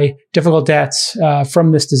die, difficult deaths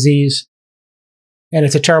from this disease. And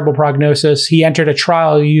it's a terrible prognosis. He entered a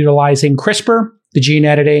trial utilizing CRISPR, the gene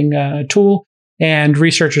editing tool, and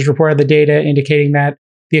researchers reported the data indicating that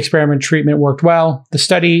the experiment treatment worked well. The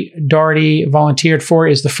study Doherty volunteered for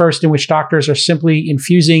is the first in which doctors are simply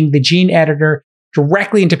infusing the gene editor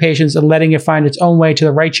directly into patients and letting it find its own way to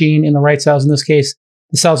the right gene in the right cells, in this case,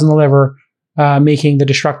 the cells in the liver, making the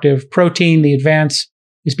destructive protein. The advance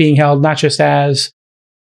is being held not just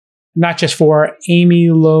for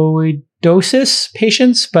amyloidosis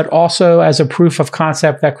patients, but also as a proof of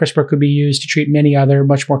concept that CRISPR could be used to treat many other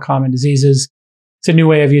much more common diseases. It's a new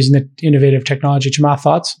way of using the innovative technology. Chamath,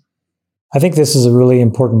 thoughts? I think this is a really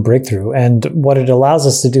important breakthrough. And what it allows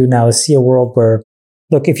us to do now is see a world where,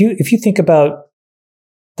 look, if you think about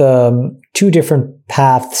the two different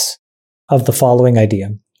paths of the following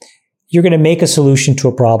idea, you're going to make a solution to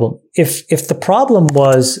a problem. If the problem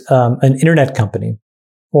was an internet company,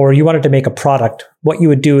 or you wanted to make a product, what you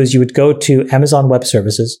would do is you would go to Amazon Web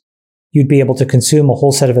Services. You'd be able to consume a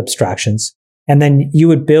whole set of abstractions. And then you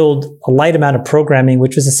would build a light amount of programming,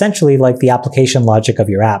 which was essentially like the application logic of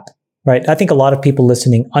your app, right? I think a lot of people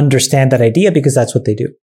listening understand that idea because that's what they do.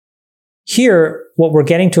 Here, what we're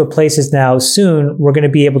getting to a place is now soon we're going to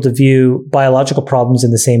be able to view biological problems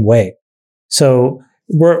in the same way. So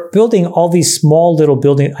we're building all these small little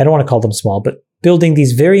building, I don't want to call them small, but building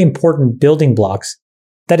these very important building blocks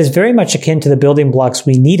that is very much akin to the building blocks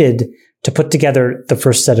we needed to put together the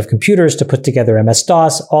first set of computers, to put together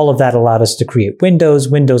MS-DOS. All of that allowed us to create Windows.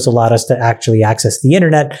 Windows allowed us to actually access the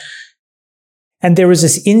internet. And there was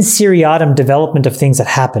this in seriatim development of things that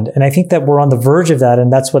happened. And I think that we're on the verge of that.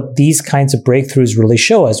 And that's what these kinds of breakthroughs really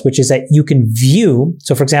show us, which is that you can view.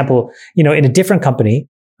 So for example, in a different company,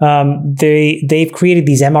 they've created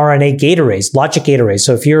these mRNA gate arrays, logic gate arrays.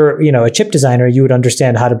 So if you're, a chip designer, you would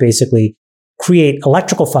understand how to basically create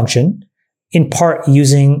electrical function in part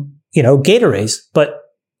using, gate arrays. But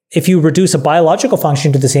if you reduce a biological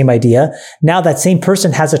function to the same idea, now that same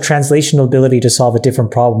person has a translational ability to solve a different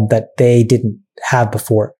problem that they didn't have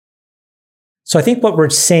before. So I think what we're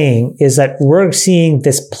saying is that we're seeing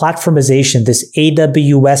this platformization, this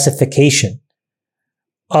AWSification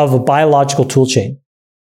of a biological toolchain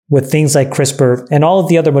with things like CRISPR and all of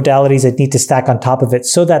the other modalities that need to stack on top of it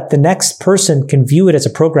so that the next person can view it as a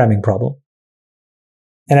programming problem.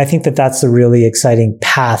 And I think that that's a really exciting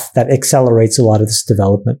path that accelerates a lot of this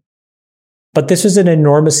development. But this was an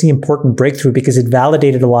enormously important breakthrough because it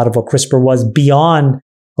validated a lot of what CRISPR was beyond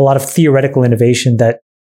a lot of theoretical innovation that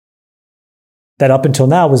up until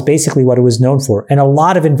now was basically what it was known for. And a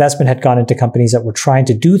lot of investment had gone into companies that were trying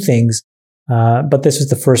to do things, but this was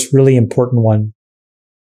the first really important one.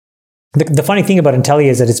 The funny thing about Intellia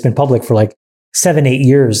is that it's been public for like 7-8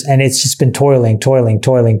 years, and it's just been toiling.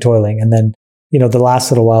 And then, the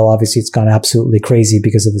last little while, obviously, it's gone absolutely crazy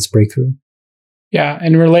because of this breakthrough. Yeah,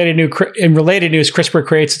 and in related news, CRISPR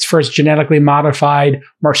creates its first genetically modified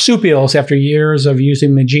marsupials after years of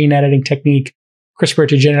using the gene editing technique CRISPR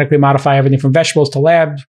to genetically modify everything from vegetables to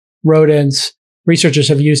lab rodents. Researchers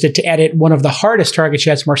have used it to edit one of the hardest targets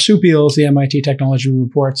yet, marsupials, the MIT technology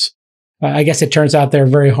reports. I guess it turns out they're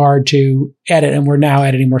very hard to edit, and we're now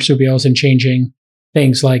editing marsupials and changing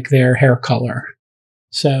things like their hair color.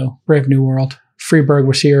 So, brave new world. Freeberg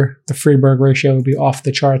was here. The Freeberg ratio would be off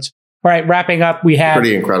the charts. All right, wrapping up, we have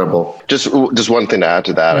pretty incredible. Just one thing to add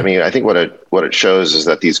to that. I mean, I think what it shows is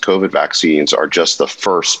that these COVID vaccines are just the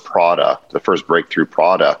first product, the first breakthrough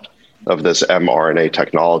product of this mRNA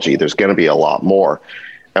technology. There's going to be a lot more.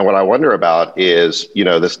 And what I wonder about is,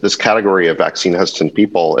 this category of vaccine hesitant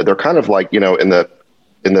people, they're kind of like, in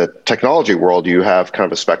the technology world, you have kind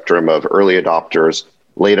of a spectrum of early adopters,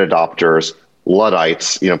 late adopters,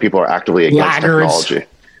 Luddites, people are actively against technology.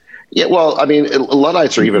 Yeah, well, I mean,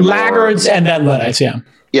 Luddites are even laggards and then Luddites, yeah.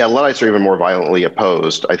 Yeah, Luddites are even more violently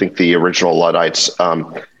opposed. I think the original Luddites, I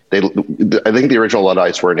think the original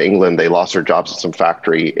Luddites were in England. They lost their jobs at some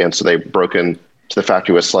factory, and so they broke into the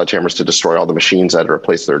factory with sledgehammers to destroy all the machines that had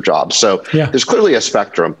replaced their jobs. So There's clearly a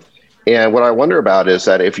spectrum. And what I wonder about is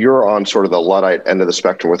that if you're on sort of the Luddite end of the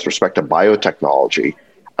spectrum with respect to biotechnology,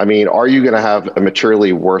 I mean, are you going to have a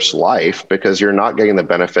materially worse life because you're not getting the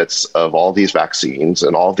benefits of all these vaccines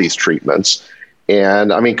and all these treatments?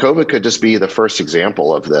 And I mean, COVID could just be the first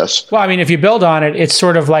example of this. Well, I mean, if you build on it, it's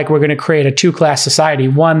sort of like we're going to create a two-class society.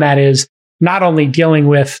 One that is not only dealing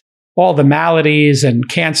with all the maladies and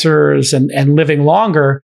cancers and living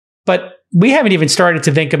longer, but we haven't even started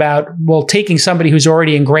to think about, well, taking somebody who's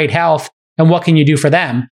already in great health and what can you do for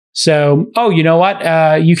them? So, you know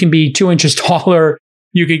what? You can be 2 inches taller.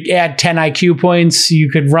 You could add 10 IQ points. You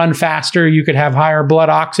could run faster. You could have higher blood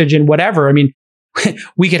oxygen, whatever. I mean,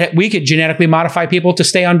 we could genetically modify people to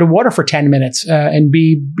stay underwater for 10 minutes and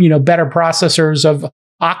be, better processors of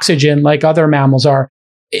oxygen like other mammals are.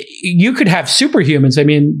 You could have superhumans. I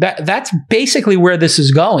mean, that's basically where this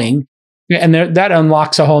is going. And that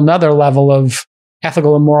unlocks a whole nother level of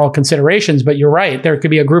ethical and moral considerations. But you're right. There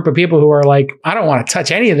could be a group of people who are like, I don't want to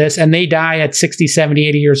touch any of this. And they die at 60, 70,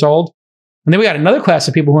 80 years old. And then we got another class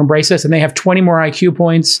of people who embrace this and they have 20 more IQ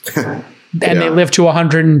points and they live to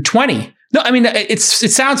 120. No, I mean, it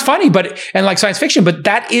sounds funny, and like science fiction, but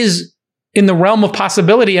that is in the realm of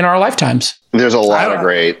possibility in our lifetimes. There's a lot of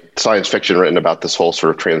great science fiction written about this whole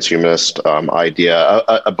sort of transhumanist idea.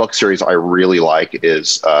 A book series I really like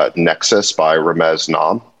is Nexus by Ramez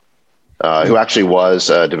Nam, who actually was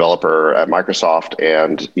a developer at Microsoft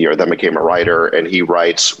and then became a writer. And he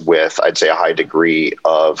writes with, I'd say, a high degree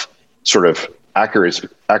of sort of accuracy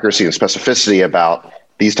and specificity about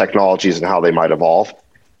these technologies and how they might evolve.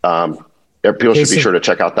 People should be sure to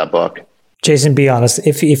check out that book. Jason, be honest.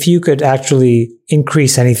 If you could actually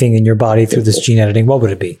increase anything in your body through this gene editing, what would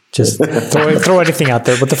it be? Just throw anything out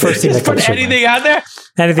there. But the first thing that comes to mind. Anything out there?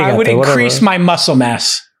 Anything I would increase my muscle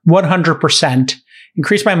mass 100%.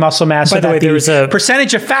 Increase my muscle mass. By the way, there was a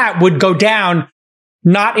percentage of fat would go down,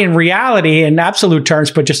 not in reality in absolute terms,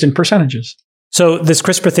 but just in percentages. So this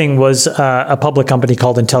CRISPR thing was a public company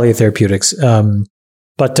called Intellia Therapeutics.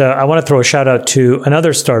 But I want to throw a shout out to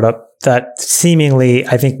another startup that seemingly,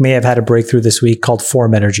 I think, may have had a breakthrough this week called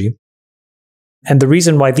Form Energy. And the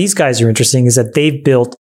reason why these guys are interesting is that they've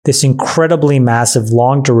built this incredibly massive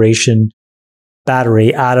long duration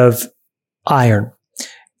battery out of iron.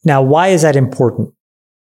 Now, why is that important?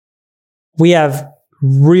 We have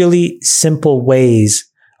really simple ways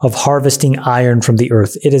of harvesting iron from the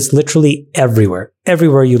earth. It is literally everywhere.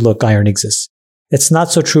 Everywhere you look, iron exists. It's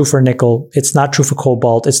not so true for nickel. It's not true for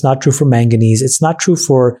cobalt. It's not true for manganese. It's not true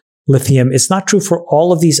for lithium. It's not true for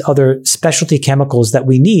all of these other specialty chemicals that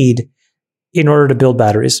we need in order to build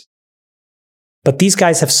batteries. But these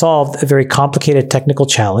guys have solved a very complicated technical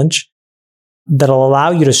challenge that'll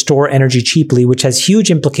allow you to store energy cheaply, which has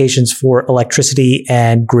huge implications for electricity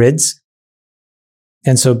and grids.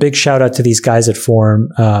 And so big shout out to these guys at Form,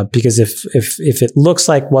 because if it looks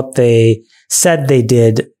like what they said they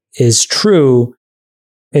did is true,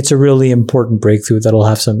 it's a really important breakthrough that'll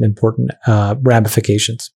have some important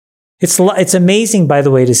ramifications. It's amazing, by the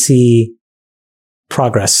way, to see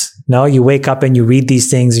progress. No, you wake up and you read these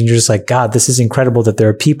things and you're just like, God, this is incredible that there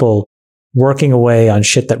are people working away on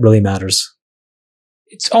shit that really matters.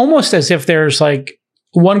 It's almost as if there's like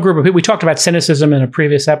one group of people. We talked about cynicism in a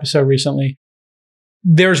previous episode recently.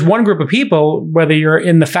 There's one group of people, whether you're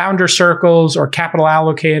in the founder circles or capital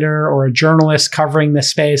allocator or a journalist covering this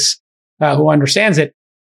space, who understands it.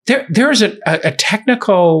 There's a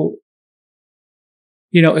technical,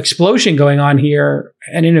 explosion going on here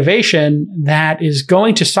and innovation that is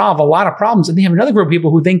going to solve a lot of problems. And they have another group of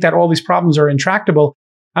people who think that all these problems are intractable.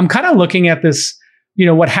 I'm kind of looking at this,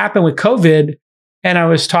 what happened with COVID. And I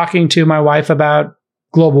was talking to my wife about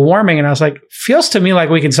global warming. And I was like, feels to me like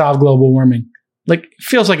we can solve global warming. Like,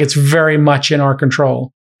 feels like it's very much in our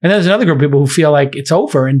control. And there's another group of people who feel like it's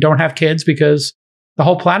over and don't have kids because the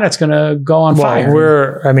whole planet's going to go on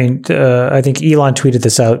fire. I think Elon tweeted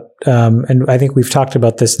this out. And I think we've talked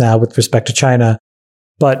about this now with respect to China.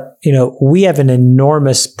 But, we have an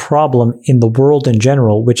enormous problem in the world in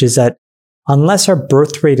general, which is that unless our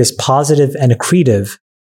birth rate is positive and accretive,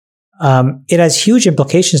 it has huge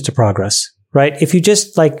implications to progress, right? If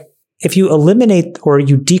you eliminate or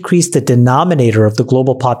you decrease the denominator of the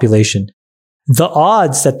global population, the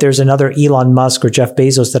odds that there's another Elon Musk or Jeff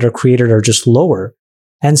Bezos that are created are just lower.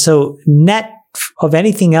 And so net of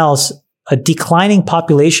anything else, a declining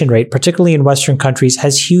population rate, particularly in Western countries,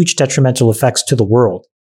 has huge detrimental effects to the world.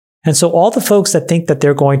 And so all the folks that think that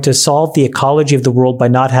they're going to solve the ecology of the world by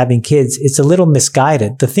not having kids, it's a little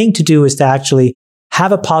misguided. The thing to do is to actually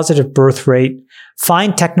have a positive birth rate,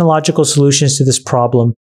 find technological solutions to this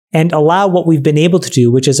problem, and allow what we've been able to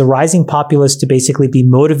do, which is a rising populace, to basically be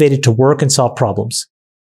motivated to work and solve problems.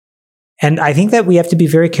 And I think that we have to be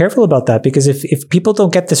very careful about that, because if people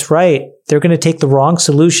don't get this right, they're going to take the wrong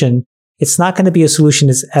solution. It's not going to be a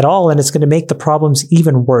solution at all, and it's going to make the problems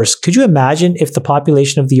even worse. Could you imagine if the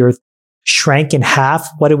population of the Earth shrank in half,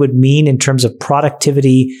 what it would mean in terms of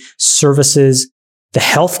productivity, services, the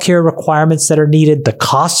healthcare requirements that are needed, the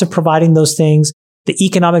cost of providing those things? The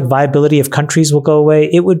economic viability of countries will go away.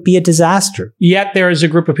 It would be a disaster. Yet there is a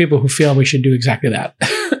group of people who feel we should do exactly that.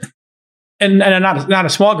 and not a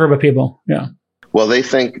small group of people. Yeah. Well, they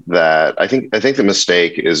think that I think the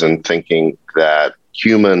mistake is in thinking that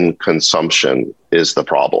human consumption is the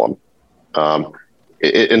problem.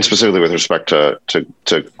 And specifically with respect to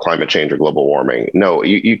climate change or global warming. No,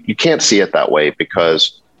 you can't see it that way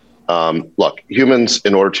because look, humans,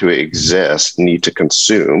 in order to exist, need to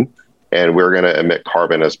consume. And we're going to emit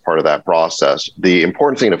carbon as part of that process. The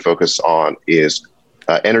important thing to focus on is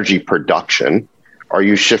energy production. Are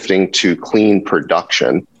you shifting to clean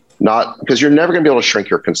production? Not because you're never going to be able to shrink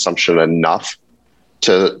your consumption enough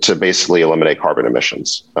to basically eliminate carbon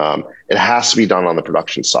emissions. It has to be done on the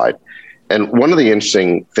production side. And one of the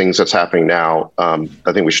interesting things that's happening now,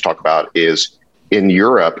 I think we should talk about, is in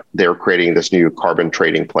Europe, they're creating this new carbon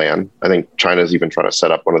trading plan. I think China's even trying to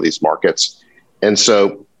set up one of these markets. And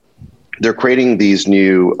so they're creating these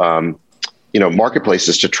new,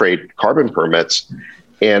 marketplaces to trade carbon permits.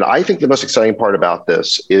 And I think the most exciting part about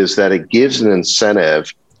this is that it gives an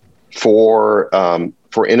incentive for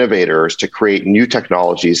innovators to create new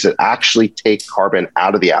technologies that actually take carbon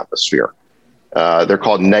out of the atmosphere. They're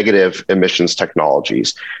called negative emissions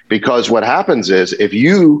technologies, because what happens is if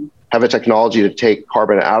you have a technology to take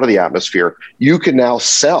carbon out of the atmosphere, you can now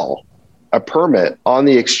sell a permit on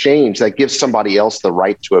the exchange that gives somebody else the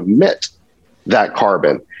right to emit that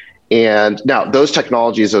carbon. And now those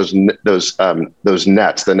technologies, those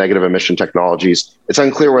nets, the negative emission technologies, it's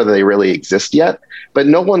unclear whether they really exist yet, but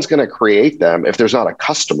no one's going to create them if there's not a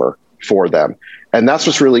customer for them. And that's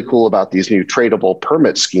what's really cool about these new tradable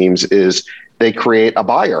permit schemes is they create a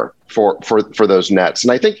buyer for those nets.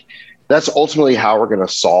 And I think that's ultimately how we're going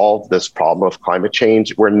to solve this problem of climate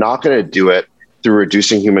change. We're not going to do it through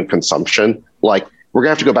reducing human consumption. Like, we're going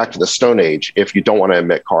to have to go back to the Stone Age if you don't want to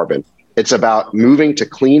emit carbon. It's about moving to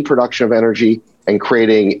clean production of energy and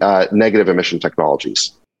creating negative emission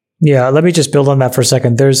technologies. Yeah, let me just build on that for a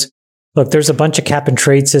second. There's a bunch of cap and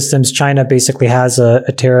trade systems. China basically has a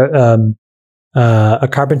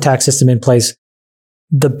carbon tax system in place.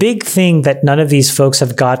 The big thing that none of these folks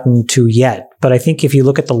have gotten to yet, but I think if you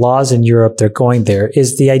look at the laws in Europe, they're going there,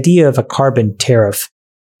 is the idea of a carbon tariff.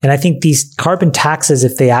 And I think these carbon taxes,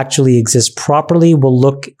 if they actually exist properly, will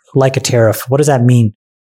look like a tariff. What does that mean?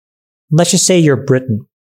 Let's just say you're Britain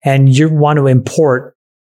and you want to import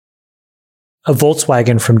a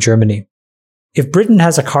Volkswagen from Germany. If Britain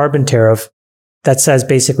has a carbon tariff that says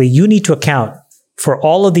basically you need to account for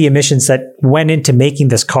all of the emissions that went into making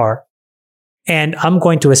this car, and I'm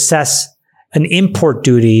going to assess an import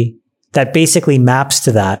duty that basically maps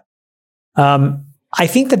to that. I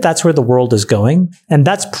think that that's where the world is going. And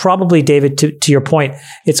that's probably, David, to your point,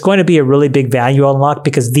 it's going to be a really big value unlock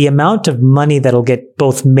because the amount of money that'll get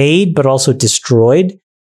both made but also destroyed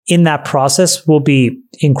in that process will be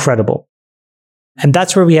incredible. And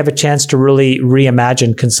that's where we have a chance to really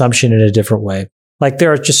reimagine consumption in a different way. Like,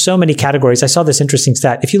 there are just so many categories. I saw this interesting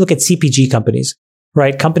stat. If you look at CPG companies,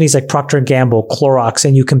 right? Companies like Procter & Gamble, Clorox,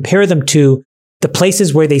 and you compare them to the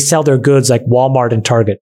places where they sell their goods like Walmart and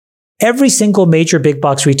Target. Every single major big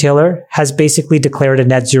box retailer has basically declared a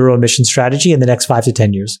net zero emission strategy in the next 5 to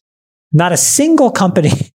 10 years. Not a single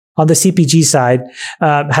company on the CPG side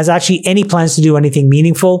has actually any plans to do anything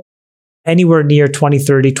meaningful anywhere near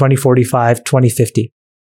 2030, 2045, 2050.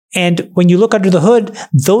 And when you look under the hood,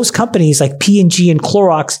 those companies like P&G and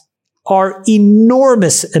Clorox are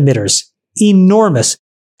enormous emitters, enormous.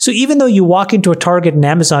 So even though you walk into a Target and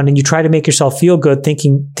Amazon and you try to make yourself feel good,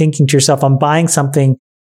 thinking to yourself, I'm buying something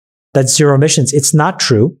that's zero emissions, it's not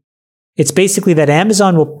true. It's basically that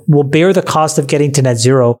Amazon will bear the cost of getting to net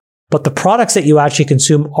zero, but the products that you actually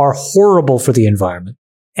consume are horrible for the environment.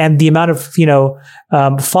 And the amount of,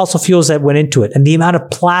 fossil fuels that went into it and the amount of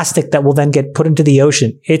plastic that will then get put into the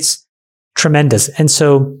ocean, it's tremendous. And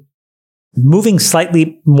so moving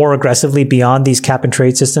slightly more aggressively beyond these cap and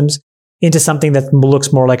trade systems into something that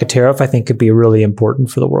looks more like a tariff, I think could be really important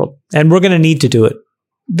for the world. And we're going to need to do it.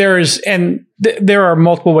 There are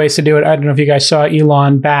multiple ways to do it. I don't know if you guys saw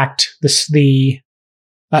Elon backed the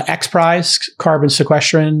X Prize carbon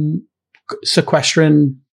sequestration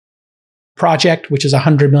project, which is a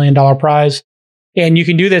 $100 million prize. And you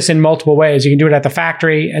can do this in multiple ways. You can do it at the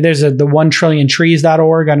factory. And there's the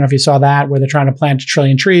 1trilliontrees.org. I don't know if you saw that, where they're trying to plant 1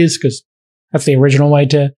 trillion trees because that's the original way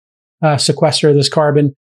to sequester this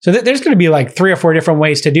carbon. So there's going to be like 3 or 4 different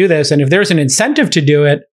ways to do this. And if there's an incentive to do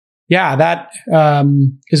it, yeah, that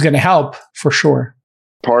is going to help for sure.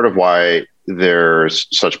 Part of why there's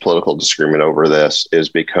such political disagreement over this is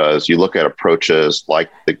because you look at approaches like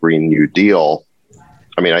the Green New Deal.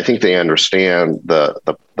 I mean, I think they understand the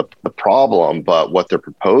problem, but what they're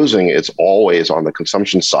proposing is always on the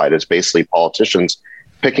consumption side. It's basically politicians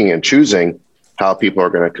picking and choosing how people are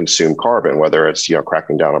going to consume carbon, whether it's,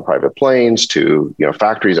 cracking down on private planes to,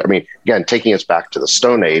 factories. I mean, again, taking us back to the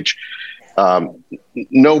Stone Age,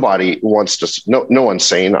 nobody wants to, no one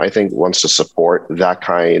sane, I think, wants to support that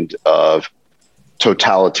kind of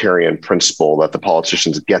totalitarian principle that the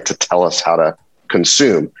politicians get to tell us how to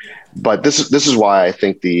consume. But this is why I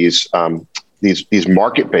think these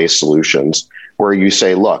market-based solutions, where you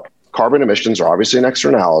say, look, carbon emissions are obviously an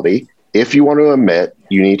externality. If you want to emit,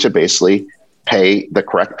 you need to basically pay the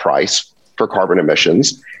correct price for carbon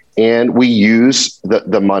emissions, and we use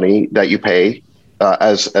the money that you pay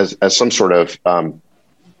as some sort of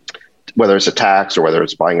whether it's a tax or whether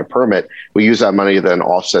it's buying a permit, we use that money to then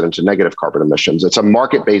offset into negative carbon emissions. It's a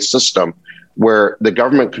market-based system where the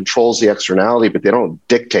government controls the externality, but they don't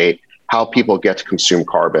dictate how people get to consume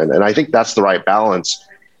carbon. And I think that's the right balance.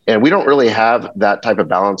 And we don't really have that type of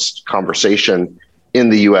balanced conversation in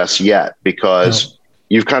the US yet, because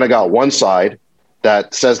you've kind of got one side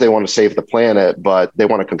that says they want to save the planet, but they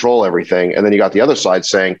want to control everything. And then you got the other side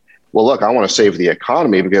saying, well, look, I want to save the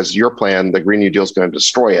economy because your plan, the Green New Deal, is going to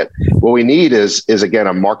destroy it. What we need is again,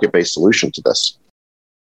 a market-based solution to this.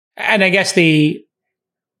 And I guess the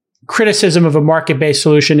criticism of a market-based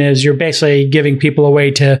solution is you're basically giving people a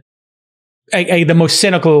way to, the most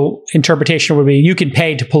cynical interpretation would be you can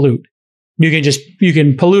pay to pollute. You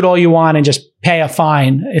can pollute all you want and just pay a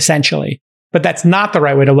fine, essentially. But that's not the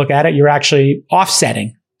right way to look at it. You're actually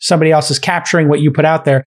offsetting. Somebody else is capturing what you put out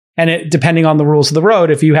there. And depending on the rules of the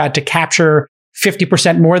road, if you had to capture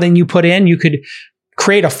 50% more than you put in, you could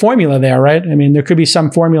create a formula there, right? I mean, there could be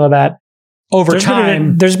some formula that over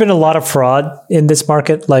time. There's been a lot of fraud in this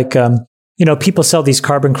market. Like, people sell these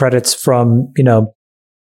carbon credits from,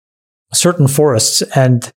 certain forests.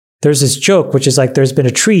 And there's this joke, which is like, there's been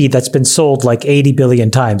a tree that's been sold like 80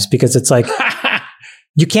 billion times, because it's like,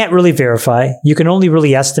 you can't really verify. You can only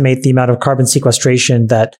really estimate the amount of carbon sequestration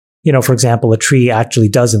that, for example, a tree actually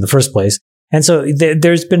does in the first place. And so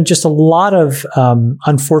there's been just a lot of,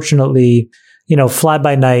 unfortunately, fly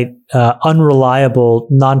by night, unreliable,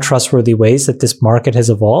 non-trustworthy ways that this market has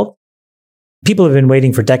evolved. People have been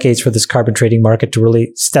waiting for decades for this carbon trading market to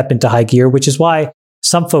really step into high gear, which is why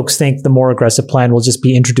some folks think the more aggressive plan will just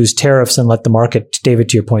be introduce tariffs and let the market, David,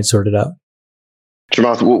 to your point, sort it out.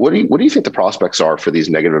 Chamath, what do you think the prospects are for these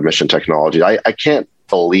negative emission technologies? I can't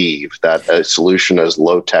believe that a solution as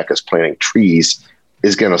low tech as planting trees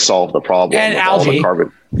is going to solve the problem. And algae. All the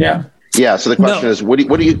carbon. Yeah. So the question is, what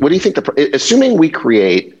do you think? Assuming we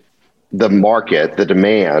create the market, the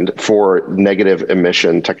demand for negative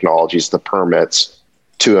emission technologies, the permits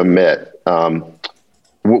to emit,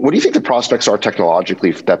 what do you think the prospects are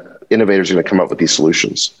technologically that innovators are going to come up with these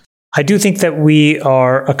solutions? I do think that we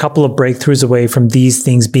are a couple of breakthroughs away from these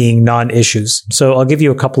things being non-issues. So I'll give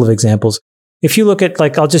you a couple of examples. If you look at,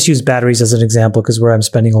 I'll just use batteries as an example because where I'm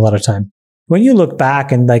spending a lot of time. When you look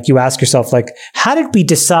back and you ask yourself, how did we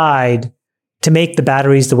decide to make the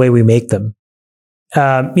batteries the way we make them?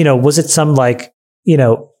 Was it some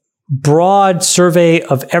broad survey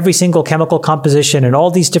of every single chemical composition and all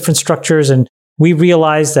these different structures? And we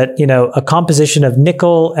realized that, a composition of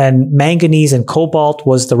nickel and manganese and cobalt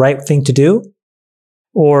was the right thing to do,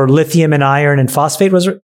 or lithium and iron and phosphate was.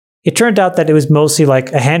 It turned out that it was mostly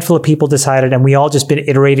like a handful of people decided, and we all just been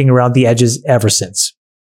iterating around the edges ever since.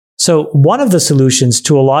 So one of the solutions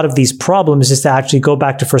to a lot of these problems is to actually go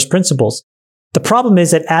back to first principles. The problem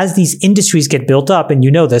is that as these industries get built up, and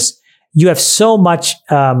this, you have so much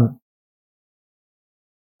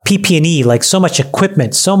PP&E, like so much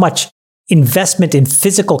equipment, so much investment in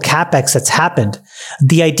physical capex that's happened.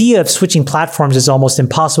 The idea of switching platforms is almost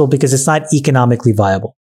impossible because it's not economically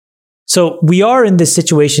viable. So we are in this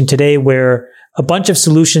situation today where a bunch of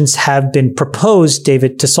solutions have been proposed,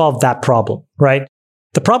 David, to solve that problem, right?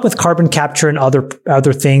 The problem with carbon capture and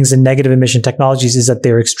other things and negative emission technologies is that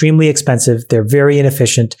they're extremely expensive. They're very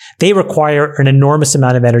inefficient. They require an enormous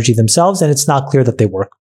amount of energy themselves, and it's not clear that they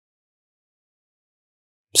work.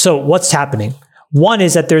 So what's happening? One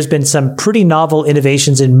is that there's been some pretty novel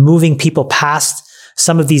innovations in moving people past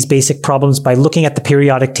some of these basic problems by looking at the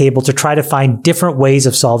periodic table to try to find different ways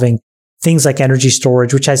of solving things like energy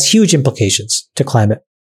storage, which has huge implications to climate.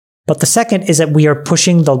 But the second is that we are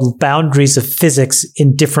pushing the boundaries of physics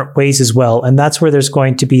in different ways as well. And that's where there's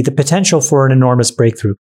going to be the potential for an enormous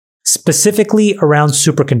breakthrough, specifically around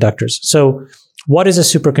superconductors. So what is a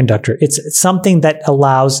superconductor? It's something that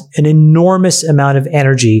allows an enormous amount of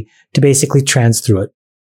energy to basically trans through it.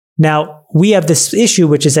 Now, we have this issue,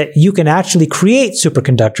 which is that you can actually create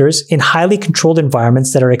superconductors in highly controlled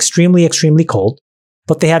environments that are extremely, extremely cold,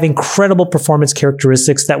 but they have incredible performance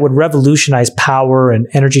characteristics that would revolutionize power and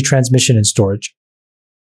energy transmission and storage.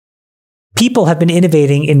 People have been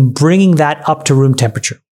innovating in bringing that up to room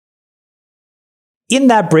temperature. In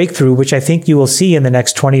that breakthrough, which I think you will see in the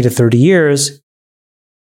next 20 to 30 years,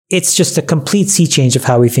 it's just a complete sea change of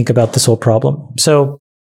how we think about this whole problem. So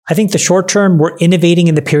I think the short term, we're innovating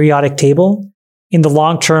in the periodic table. In the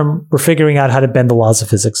long term, we're figuring out how to bend the laws of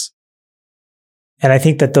physics. And I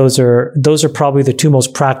think that those are probably the two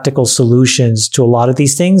most practical solutions to a lot of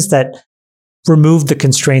these things that remove the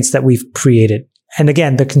constraints that we've created. And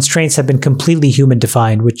again, the constraints have been completely human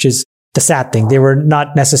defined, which is the sad thing. They were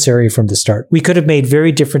not necessary from the start. We could have made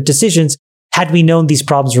very different decisions had we known these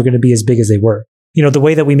problems were going to be as big as they were. The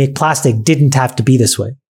way that we make plastic didn't have to be this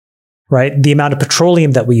way, right? The amount of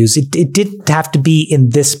petroleum that we use, it didn't have to be in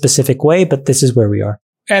this specific way, but this is where we are.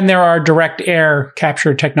 And there are direct air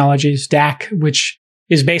capture technologies, DAC, which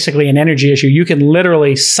is basically an energy issue. You can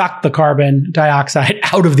literally suck the carbon dioxide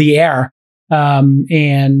out of the air.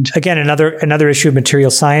 And again, another issue of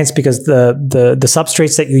material science, because the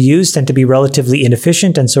substrates that you use tend to be relatively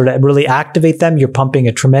inefficient. And so to really activate them, you're pumping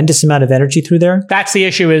a tremendous amount of energy through there. That's the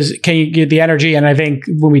issue, is can you get the energy? And I think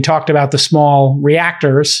when we talked about the small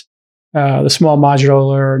reactors, the small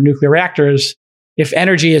modular nuclear reactors, if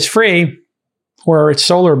energy is free, or it's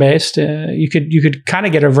solar based, you could kind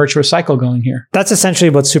of get a virtuous cycle going here. That's essentially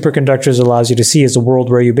what superconductors allows you to see, is a world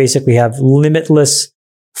where you basically have limitless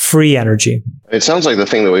free energy. It sounds like the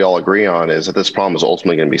thing that we all agree on is that this problem is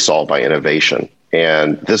ultimately going to be solved by innovation.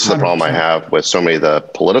 And this is the 100%. Problem I have with so many of the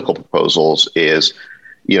political proposals is,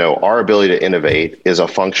 our ability to innovate is a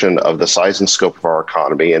function of the size and scope of our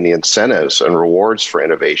economy and the incentives and rewards for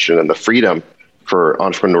innovation and the freedom for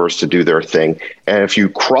entrepreneurs to do their thing. And if you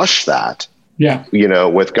crush that,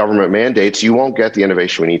 with government mandates, you won't get the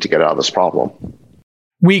innovation we need to get out of this problem.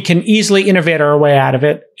 We can easily innovate our way out of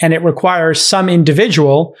it. And it requires some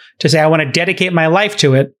individual to say, I want to dedicate my life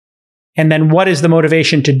to it. And then what is the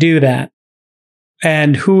motivation to do that?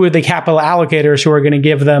 And who are the capital allocators who are going to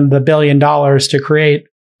give them the $1 billion to create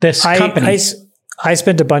this company? I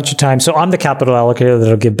spent a bunch of time. So I'm the capital allocator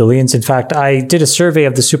that'll give billions. In fact, I did a survey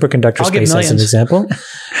of the superconductor space as an example.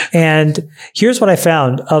 And here's what I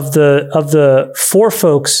found. Of the 4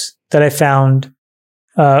 folks that I found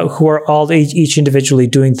who are all each individually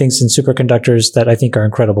doing things in superconductors that I think are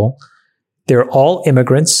incredible, they're all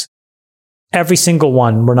immigrants. Every single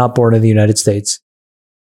one were not born in the United States.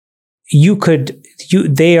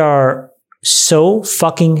 They are so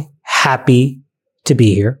fucking happy to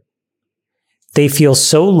be here. They feel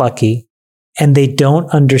so lucky, and they don't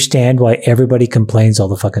understand why everybody complains all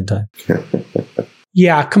the fucking time.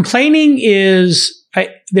 Yeah, complaining is,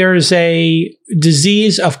 there's a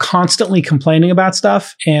disease of constantly complaining about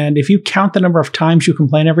stuff. And if you count the number of times you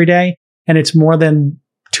complain every day, and it's more than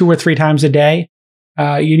 2 or 3 times a day,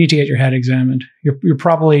 you need to get your head examined. You're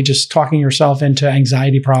probably just talking yourself into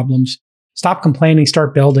anxiety problems. Stop complaining,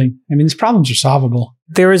 start building. I mean, these problems are solvable.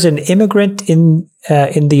 There is an immigrant in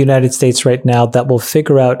the United States right now that will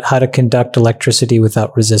figure out how to conduct electricity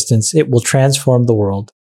without resistance. It will transform the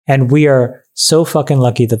world. And we are so fucking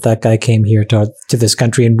lucky that that guy came here to this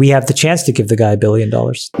country, and we have the chance to give the guy $1 billion.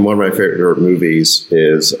 One of my favorite movies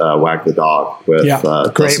is Wag the Dog with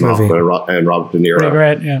Dustin Hoffman and Robert De Niro.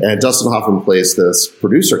 Great, yeah. And Dustin Hoffman plays this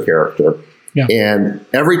producer character. Yeah. And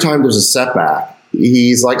every time there's a setback,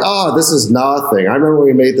 he's like, oh, this is nothing. I remember when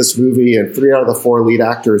we made this movie and 3 out of the 4 lead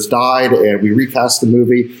actors died and we recast the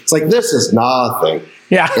movie. It's like, this is nothing.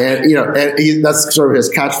 Yeah. And, that's sort of his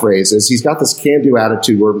catchphrase is he's got this can-do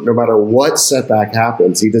attitude where no matter what setback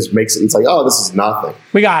happens, he just makes it, it's like, oh, this is nothing.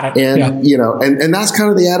 We got it. And, and that's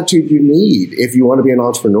kind of the attitude you need if you want to be an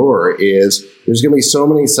entrepreneur is there's going to be so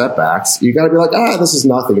many setbacks. You got to be like, this is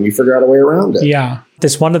nothing. And you figure out a way around it. Yeah.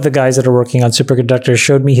 This one of the guys that are working on superconductors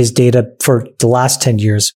showed me his data for the last 10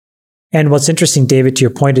 years. And what's interesting, David, to your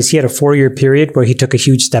point, is he had a 4-year period where he took a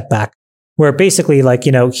huge step back, where basically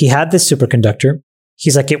he had this superconductor.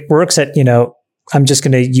 He's like, it works at, I'm just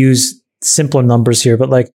going to use simpler numbers here, but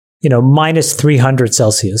minus 300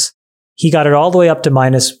 Celsius. He got it all the way up to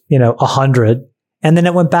minus, 100. And then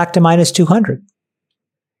it went back to minus 200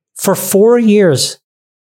 for 4 years.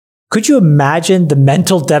 Could you imagine the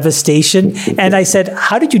mental devastation? And I said,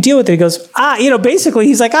 how did you deal with it? He goes, basically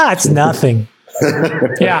he's like, it's nothing.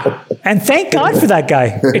 Yeah. And thank God for that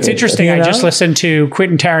guy. It's interesting. I just listened to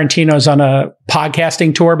Quentin Tarantino's on a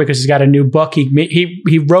podcasting tour because he's got a new book.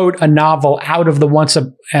 He wrote a novel out of the Once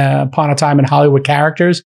Upon a Time in Hollywood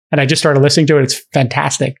characters. And I just started listening to it. It's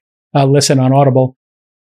fantastic. Listen on Audible.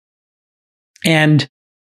 And,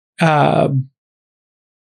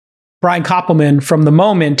 Brian Koppelman from The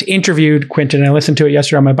Moment interviewed Quentin. I listened to it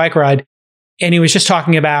yesterday on my bike ride. And he was just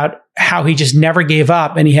talking about how he just never gave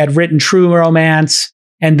up. And he had written True Romance.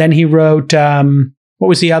 And then he wrote, what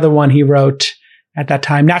was the other one he wrote at that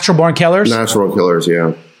time? Natural Born Killers. Natural Born Killers,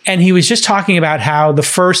 yeah. And he was just talking about how the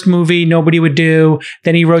first movie nobody would do.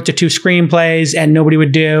 Then he wrote the 2 screenplays and nobody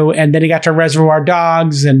would do. And then he got to Reservoir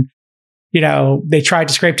Dogs and, they tried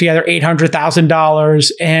to scrape together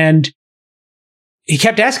 $800,000. And he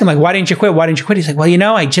kept asking, why didn't you quit? Why didn't you quit? He's like, well,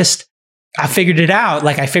 I figured it out.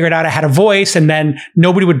 I figured out I had a voice, and then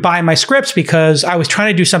nobody would buy my scripts because I was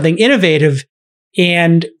trying to do something innovative,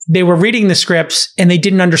 and they were reading the scripts and they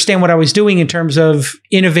didn't understand what I was doing in terms of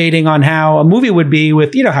innovating on how a movie would be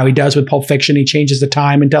with, how he does with Pulp Fiction. He changes the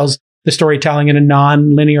time and tells the storytelling in a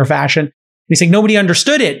non-linear fashion. And he's like, nobody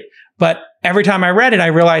understood it. But every time I read it, I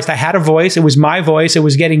realized I had a voice. It was my voice. It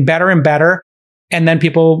was getting better and better. And then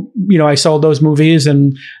people, I sold those movies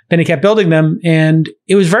and then he kept building them. And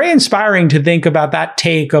it was very inspiring to think about that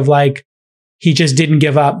take of he just didn't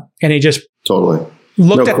give up and he just totally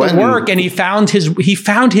looked at the work and he found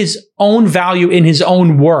his own value in his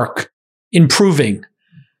own work, improving,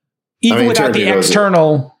 even without the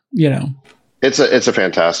external, It's a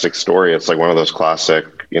fantastic story. It's one of those classic,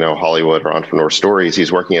 Hollywood or entrepreneur stories.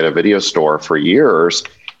 He's working at a video store for years.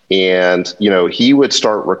 And, he would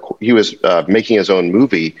he was making his own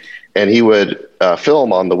movie and he would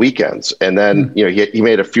film on the weekends. And then, he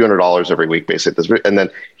made a few $100s every week, basically. And then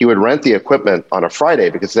he would rent the equipment on a Friday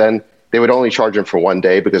because then they would only charge him for one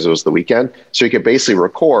day because it was the weekend. So he could basically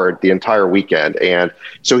record the entire weekend. And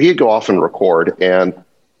so he'd go off and record and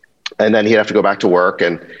then he'd have to go back to work.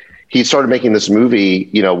 And he started making this movie,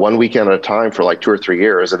 1 weekend at a time for 2 or 3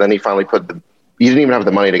 years. And then he finally he didn't even have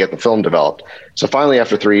the money to get the film developed. So finally,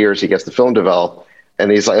 after 3 years, he gets the film developed. And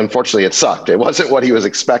he's like, unfortunately, it sucked. It wasn't what he was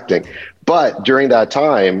expecting. But during that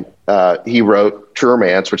time, he wrote True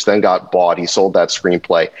Romance, which then got bought. He sold that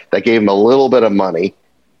screenplay. That gave him a little bit of money.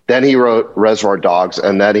 Then he wrote Reservoir Dogs.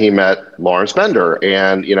 And then he met Lawrence Bender.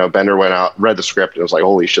 And, Bender went out, read the script, and was like,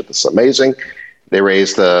 holy shit, this is amazing. They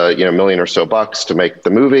raised the $1 million or so to make the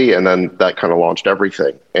movie. And then that kind of launched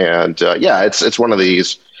everything. And it's one of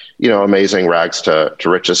these amazing rags to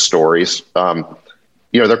riches stories.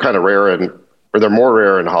 They're kind of rare or they're more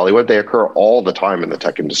rare in Hollywood. They occur all the time in the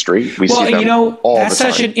tech industry. We see them all the time. That's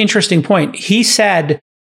such an interesting point. He said,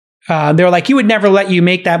 they were like, you would never let you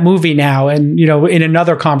make that movie now. And, in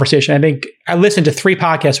another conversation, I think I listened to 3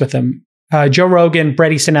 podcasts with him, Joe Rogan,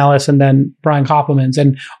 Bret Easton Ellis, and then Brian Koppelman's,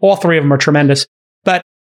 and all 3 of them are tremendous. But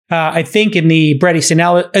I think in the Bret Easton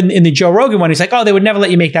Ellis, in the Joe Rogan one, he's like, oh, they would never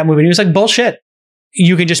let you make that movie. And he was like, bullshit.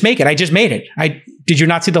 You can just make it. I just made it. Did you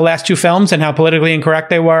not see the last 2 films and how politically incorrect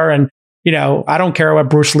they were? And, I don't care what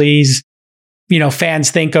Bruce Lee's,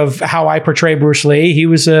 fans think of how I portray Bruce Lee. He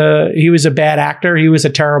was a bad actor. He was a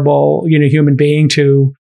terrible, human being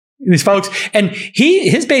to these folks. And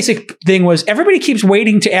his basic thing was everybody keeps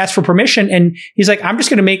waiting to ask for permission. And he's like, I'm just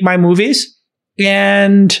going to make my movies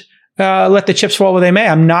and let the chips fall where they may.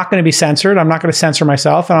 I'm not going to be censored. I'm not going to censor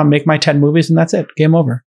myself, and I'll make my 10 movies, and that's it. Game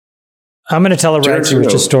over. I'm going to tell a Rags to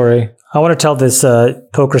Riches story. I want to tell this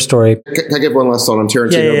poker story. Can I give one last thought on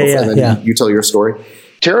Tarantino and then you tell your story?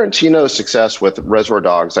 Tarantino's success with Reservoir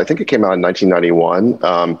Dogs, I think it came out in 1991.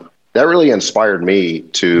 That really inspired me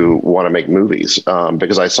to want to make movies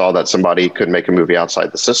because I saw that somebody could make a movie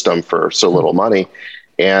outside the system for so little money.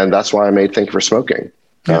 And that's why I made Think for Smoking.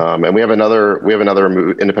 Yeah. And we have another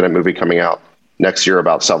independent movie coming out next year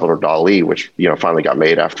about Salvador Dali, which, finally got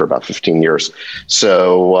made after about 15 years.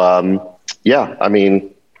 So, I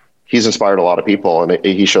mean, he's inspired a lot of people, and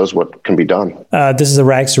he shows what can be done. This is a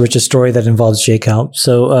Rags to Riches story that involves Jake Cal.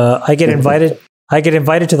 So I get invited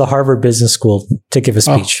to the Harvard Business School to give a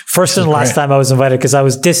speech. First and last time I was invited, because I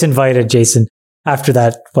was disinvited, Jason. After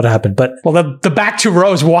that, what happened? But the back two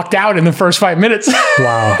rows walked out in the first 5 minutes.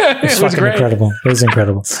 Wow, it was great. Incredible. It was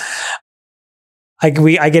incredible. I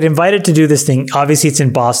get invited to do this thing. Obviously, it's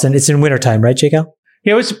in Boston. It's in wintertime, right, Jake Cal?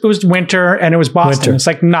 Yeah, it was winter, and it was Boston. Winter. It's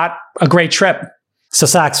like not a great trip. So,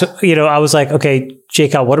 Sax, I was like, okay,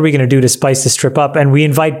 Jake Al, what are we going to do to spice this trip up? And we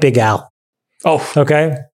invite Big Al. Oh.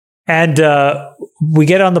 Okay. And we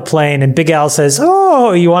get on the plane, and Big Al says,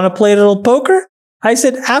 oh, you want to play a little poker? I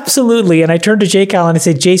said, absolutely. And I turned to Jake Al and I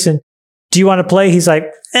said, Jason, do you want to play? He's like,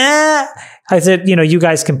 eh. I said, you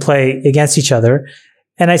guys can play against each other.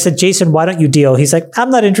 And I said, Jason, why don't you deal? He's like,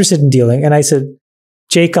 I'm not interested in dealing. And I said,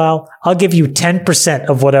 Jake Al, I'll give you 10%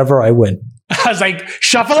 of whatever I win. I was like,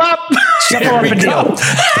 shuffle up. Shuffle up and deal.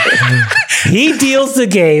 He deals the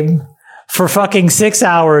game for fucking 6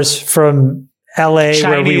 hours from LA,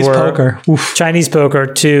 where we were. Poker. Chinese poker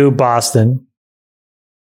to Boston.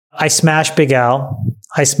 I smashed Big Al.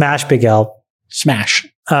 I smashed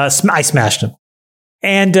him.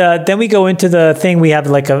 And then we go into the thing. We have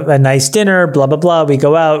like a nice dinner, blah, blah, blah. We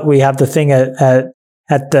go out. We have the thing at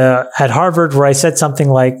Harvard where I said something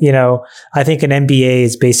like, I think an MBA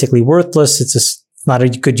is basically worthless. It's not a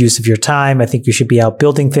good use of your time. I think you should be out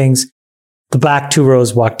building things. The back two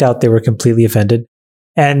rows walked out. They were completely offended.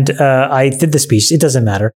 And I did the speech. It doesn't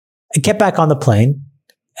matter. I get back on the plane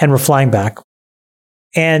and we're flying back.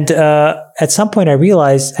 And at some point I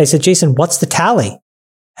realized, I said, Jason, what's the tally?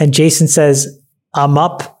 And Jason says, I'm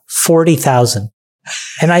up 40,000.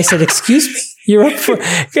 And I said, excuse me, you're up for...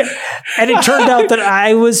 And it turned out that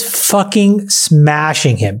I was fucking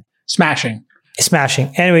smashing him. Smashing.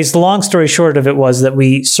 Anyways, the long story short of it was that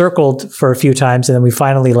we circled for a few times and then we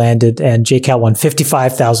finally landed and JCal won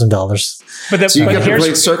 $55,000. So you kept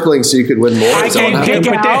playing circling so you could win more?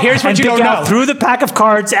 Here's what you don't know. Threw the pack of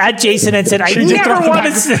cards at Jason and said, I never want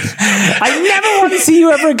to see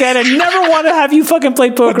you ever again. I never want to have you fucking play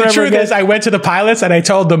poker ever again. The truth is, I went to the pilots and I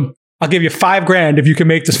told them, I'll give you $5,000 if you can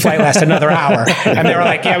make this flight last another hour. And they were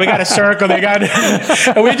like, yeah, we got to circle.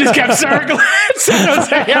 And we just kept circling San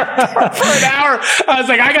Jose Airport for an hour. I was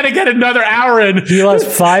like, I got to get another hour in. He lost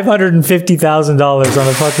 $550,000 on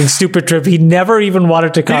a fucking stupid trip. He never even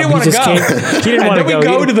wanted to come. He didn't want to go. He didn't want to go. We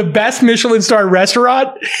go to the best Michelin star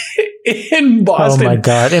restaurant in Boston. Oh my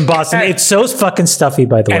God. In Boston. And it's so fucking stuffy,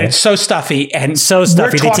 by the way. And it's so stuffy. And so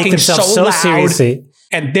stuffy. They take themselves so seriously.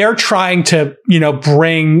 And they're trying to,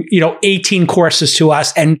 bring, 18 courses to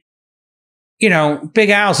us. And, Big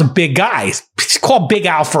Al's a big guy. He's called Big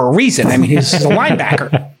Al for a reason. I mean, he's a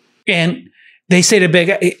linebacker. And they say to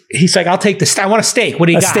Big, he's like, I'll take the steak. I want a steak. What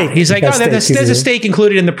do you got? Steak. He's like, there's a steak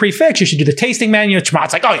included in the prefix. You should do the tasting menu. It's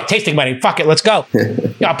like, oh, yeah, tasting menu. Fuck it. Let's go.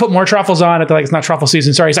 I'll put more truffles on it. They're like, it's not truffle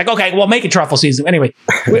season. Sorry. He's like, okay, well, make it truffle season. Anyway,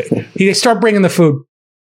 they start bringing the food.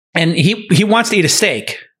 And he wants to eat a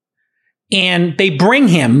steak. And they bring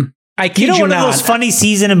him, I kid you not. One of those funny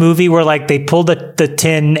scenes in a movie where like they pull the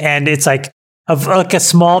tin and it's like a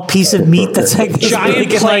small piece of meat that's like giant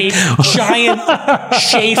plate, giant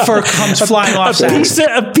Schaefer comes flying off.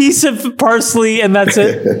 A piece of parsley, and that's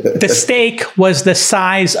it. The steak was the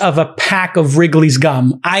size of a pack of Wrigley's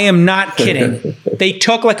gum. I am not kidding. They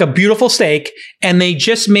took like a beautiful steak and they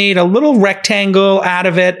just made a little rectangle out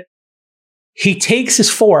of it. He takes his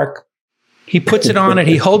fork. He puts it on it.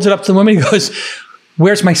 He holds it up to the woman. He goes,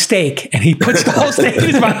 where's my steak? And he puts the whole steak in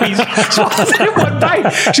his mouth. He swallows it in one bite.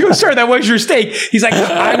 She goes, sir, that was your steak. He's like,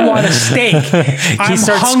 I want a steak. He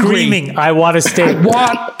starts screaming, I want a steak. I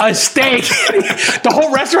want a steak. The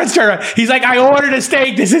whole restaurant's turned around. He's like, I ordered a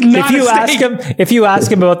steak. This is not a steak. If you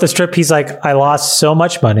ask him about this trip, he's like, I lost so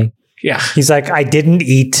much money. Yeah. He's like, I didn't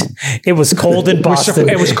eat. It was cold in Boston.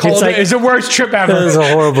 It was cold. It was the worst trip ever. It was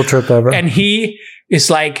a horrible trip ever. And he is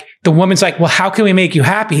like, the woman's like, well, how can we make you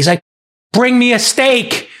happy? He's like, bring me a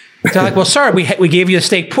steak. They're like, well, sorry, we gave you the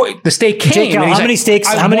steak. The steak came. How many steaks?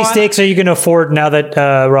 How many steaks are you going to afford now that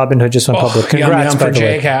Robinhood just went public? Congrats, by the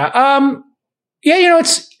way. Yeah,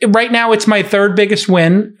 it's right now. It's my third biggest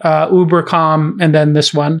win, Uber.com, and then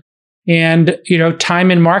this one. And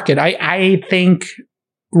time in market. I think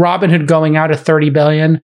Robinhood going out at 30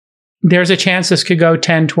 billion. There's a chance this could go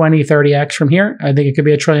 10, 20, 30x from here. I think it could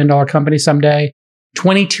be $1 trillion company someday.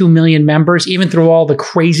 22 million members, even through all the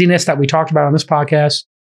craziness that we talked about on this podcast.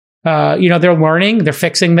 They're learning, they're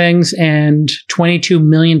fixing things, and 22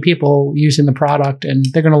 million people using the product, and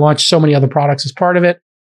they're going to launch so many other products as part of it.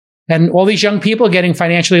 And all these young people getting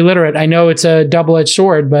financially literate. I know it's a double-edged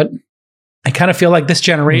sword, but I kind of feel like this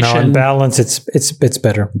generation. No, on balance, it's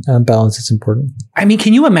better. On balance, it's important. I mean,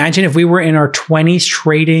 can you imagine if we were in our 20s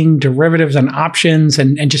trading derivatives and options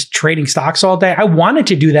and just trading stocks all day? I wanted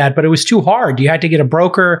to do that, but it was too hard. You had to get a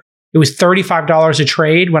broker. It was $35 a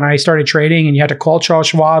trade when I started trading, and you had to call Charles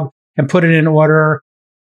Schwab and put it in order.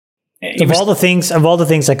 Of all the things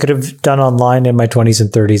I could have done online in my 20s and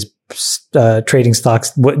 30s, trading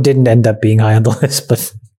stocks didn't end up being high on the list.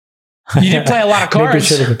 But you did play a lot of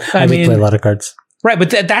cards. I did play a lot of cards. Right, but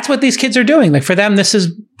that's what these kids are doing. Like for them, this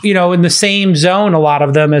is in the same zone. A lot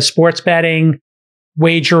of them as sports betting,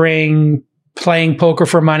 wagering, playing poker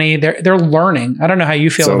for money. They're learning. I don't know how you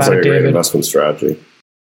feel about it, David. Sounds like a great investment strategy.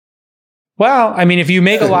 Well, I mean, if you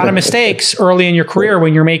make a lot of mistakes early in your career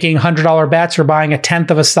when you're making $100 bets or buying a tenth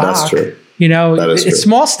of a stock, that's true. It's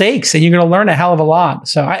small stakes and you're going to learn a hell of a lot.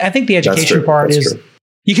 So I think the education part is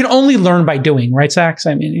you can only learn by doing, right, Sax?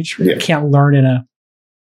 I mean, you can't learn in a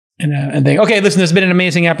thing. Okay, listen, this has been an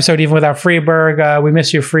amazing episode even without Freeberg. We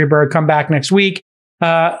miss you, Freeberg. Come back next week.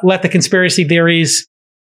 Let the conspiracy theories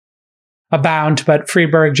abound, but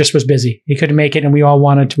Freeberg just was busy. He couldn't make it, and we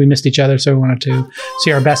missed each other, so we wanted to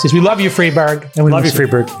see our besties. We love you, Freeberg. And we love you,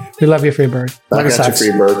 Freeberg. We love you, Freeberg. Back at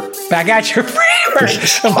you, Freeberg. Back at you,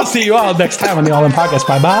 Freeberg. And we'll see you all next time on the All In Podcast.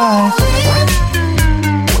 Bye-bye.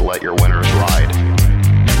 We'll let your winners ride.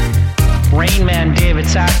 Rain Man David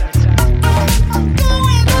Sack.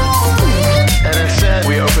 And instead,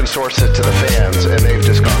 we open source it to the fans, and they've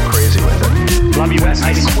just gone crazy with it. Love you, West.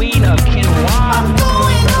 I'm Queen of Quinoa.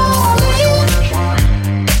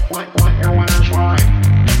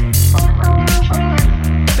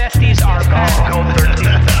 Besties are back. Code 13.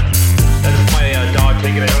 That's my dog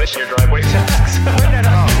taking a notice in your driveway.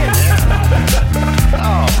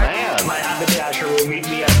 Oh, man. My haberdasher will meet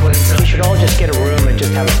me at Clinton. We should all just get a room and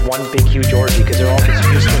just have one big, huge orgy because they're all just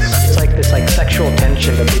useless. It's like this sexual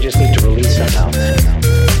tension that they just need to release somehow.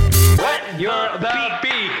 Wet your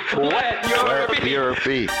beak. Wet your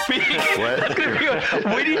beak. Wet your beak.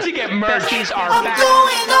 We need to get merch. Besties are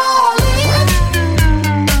back.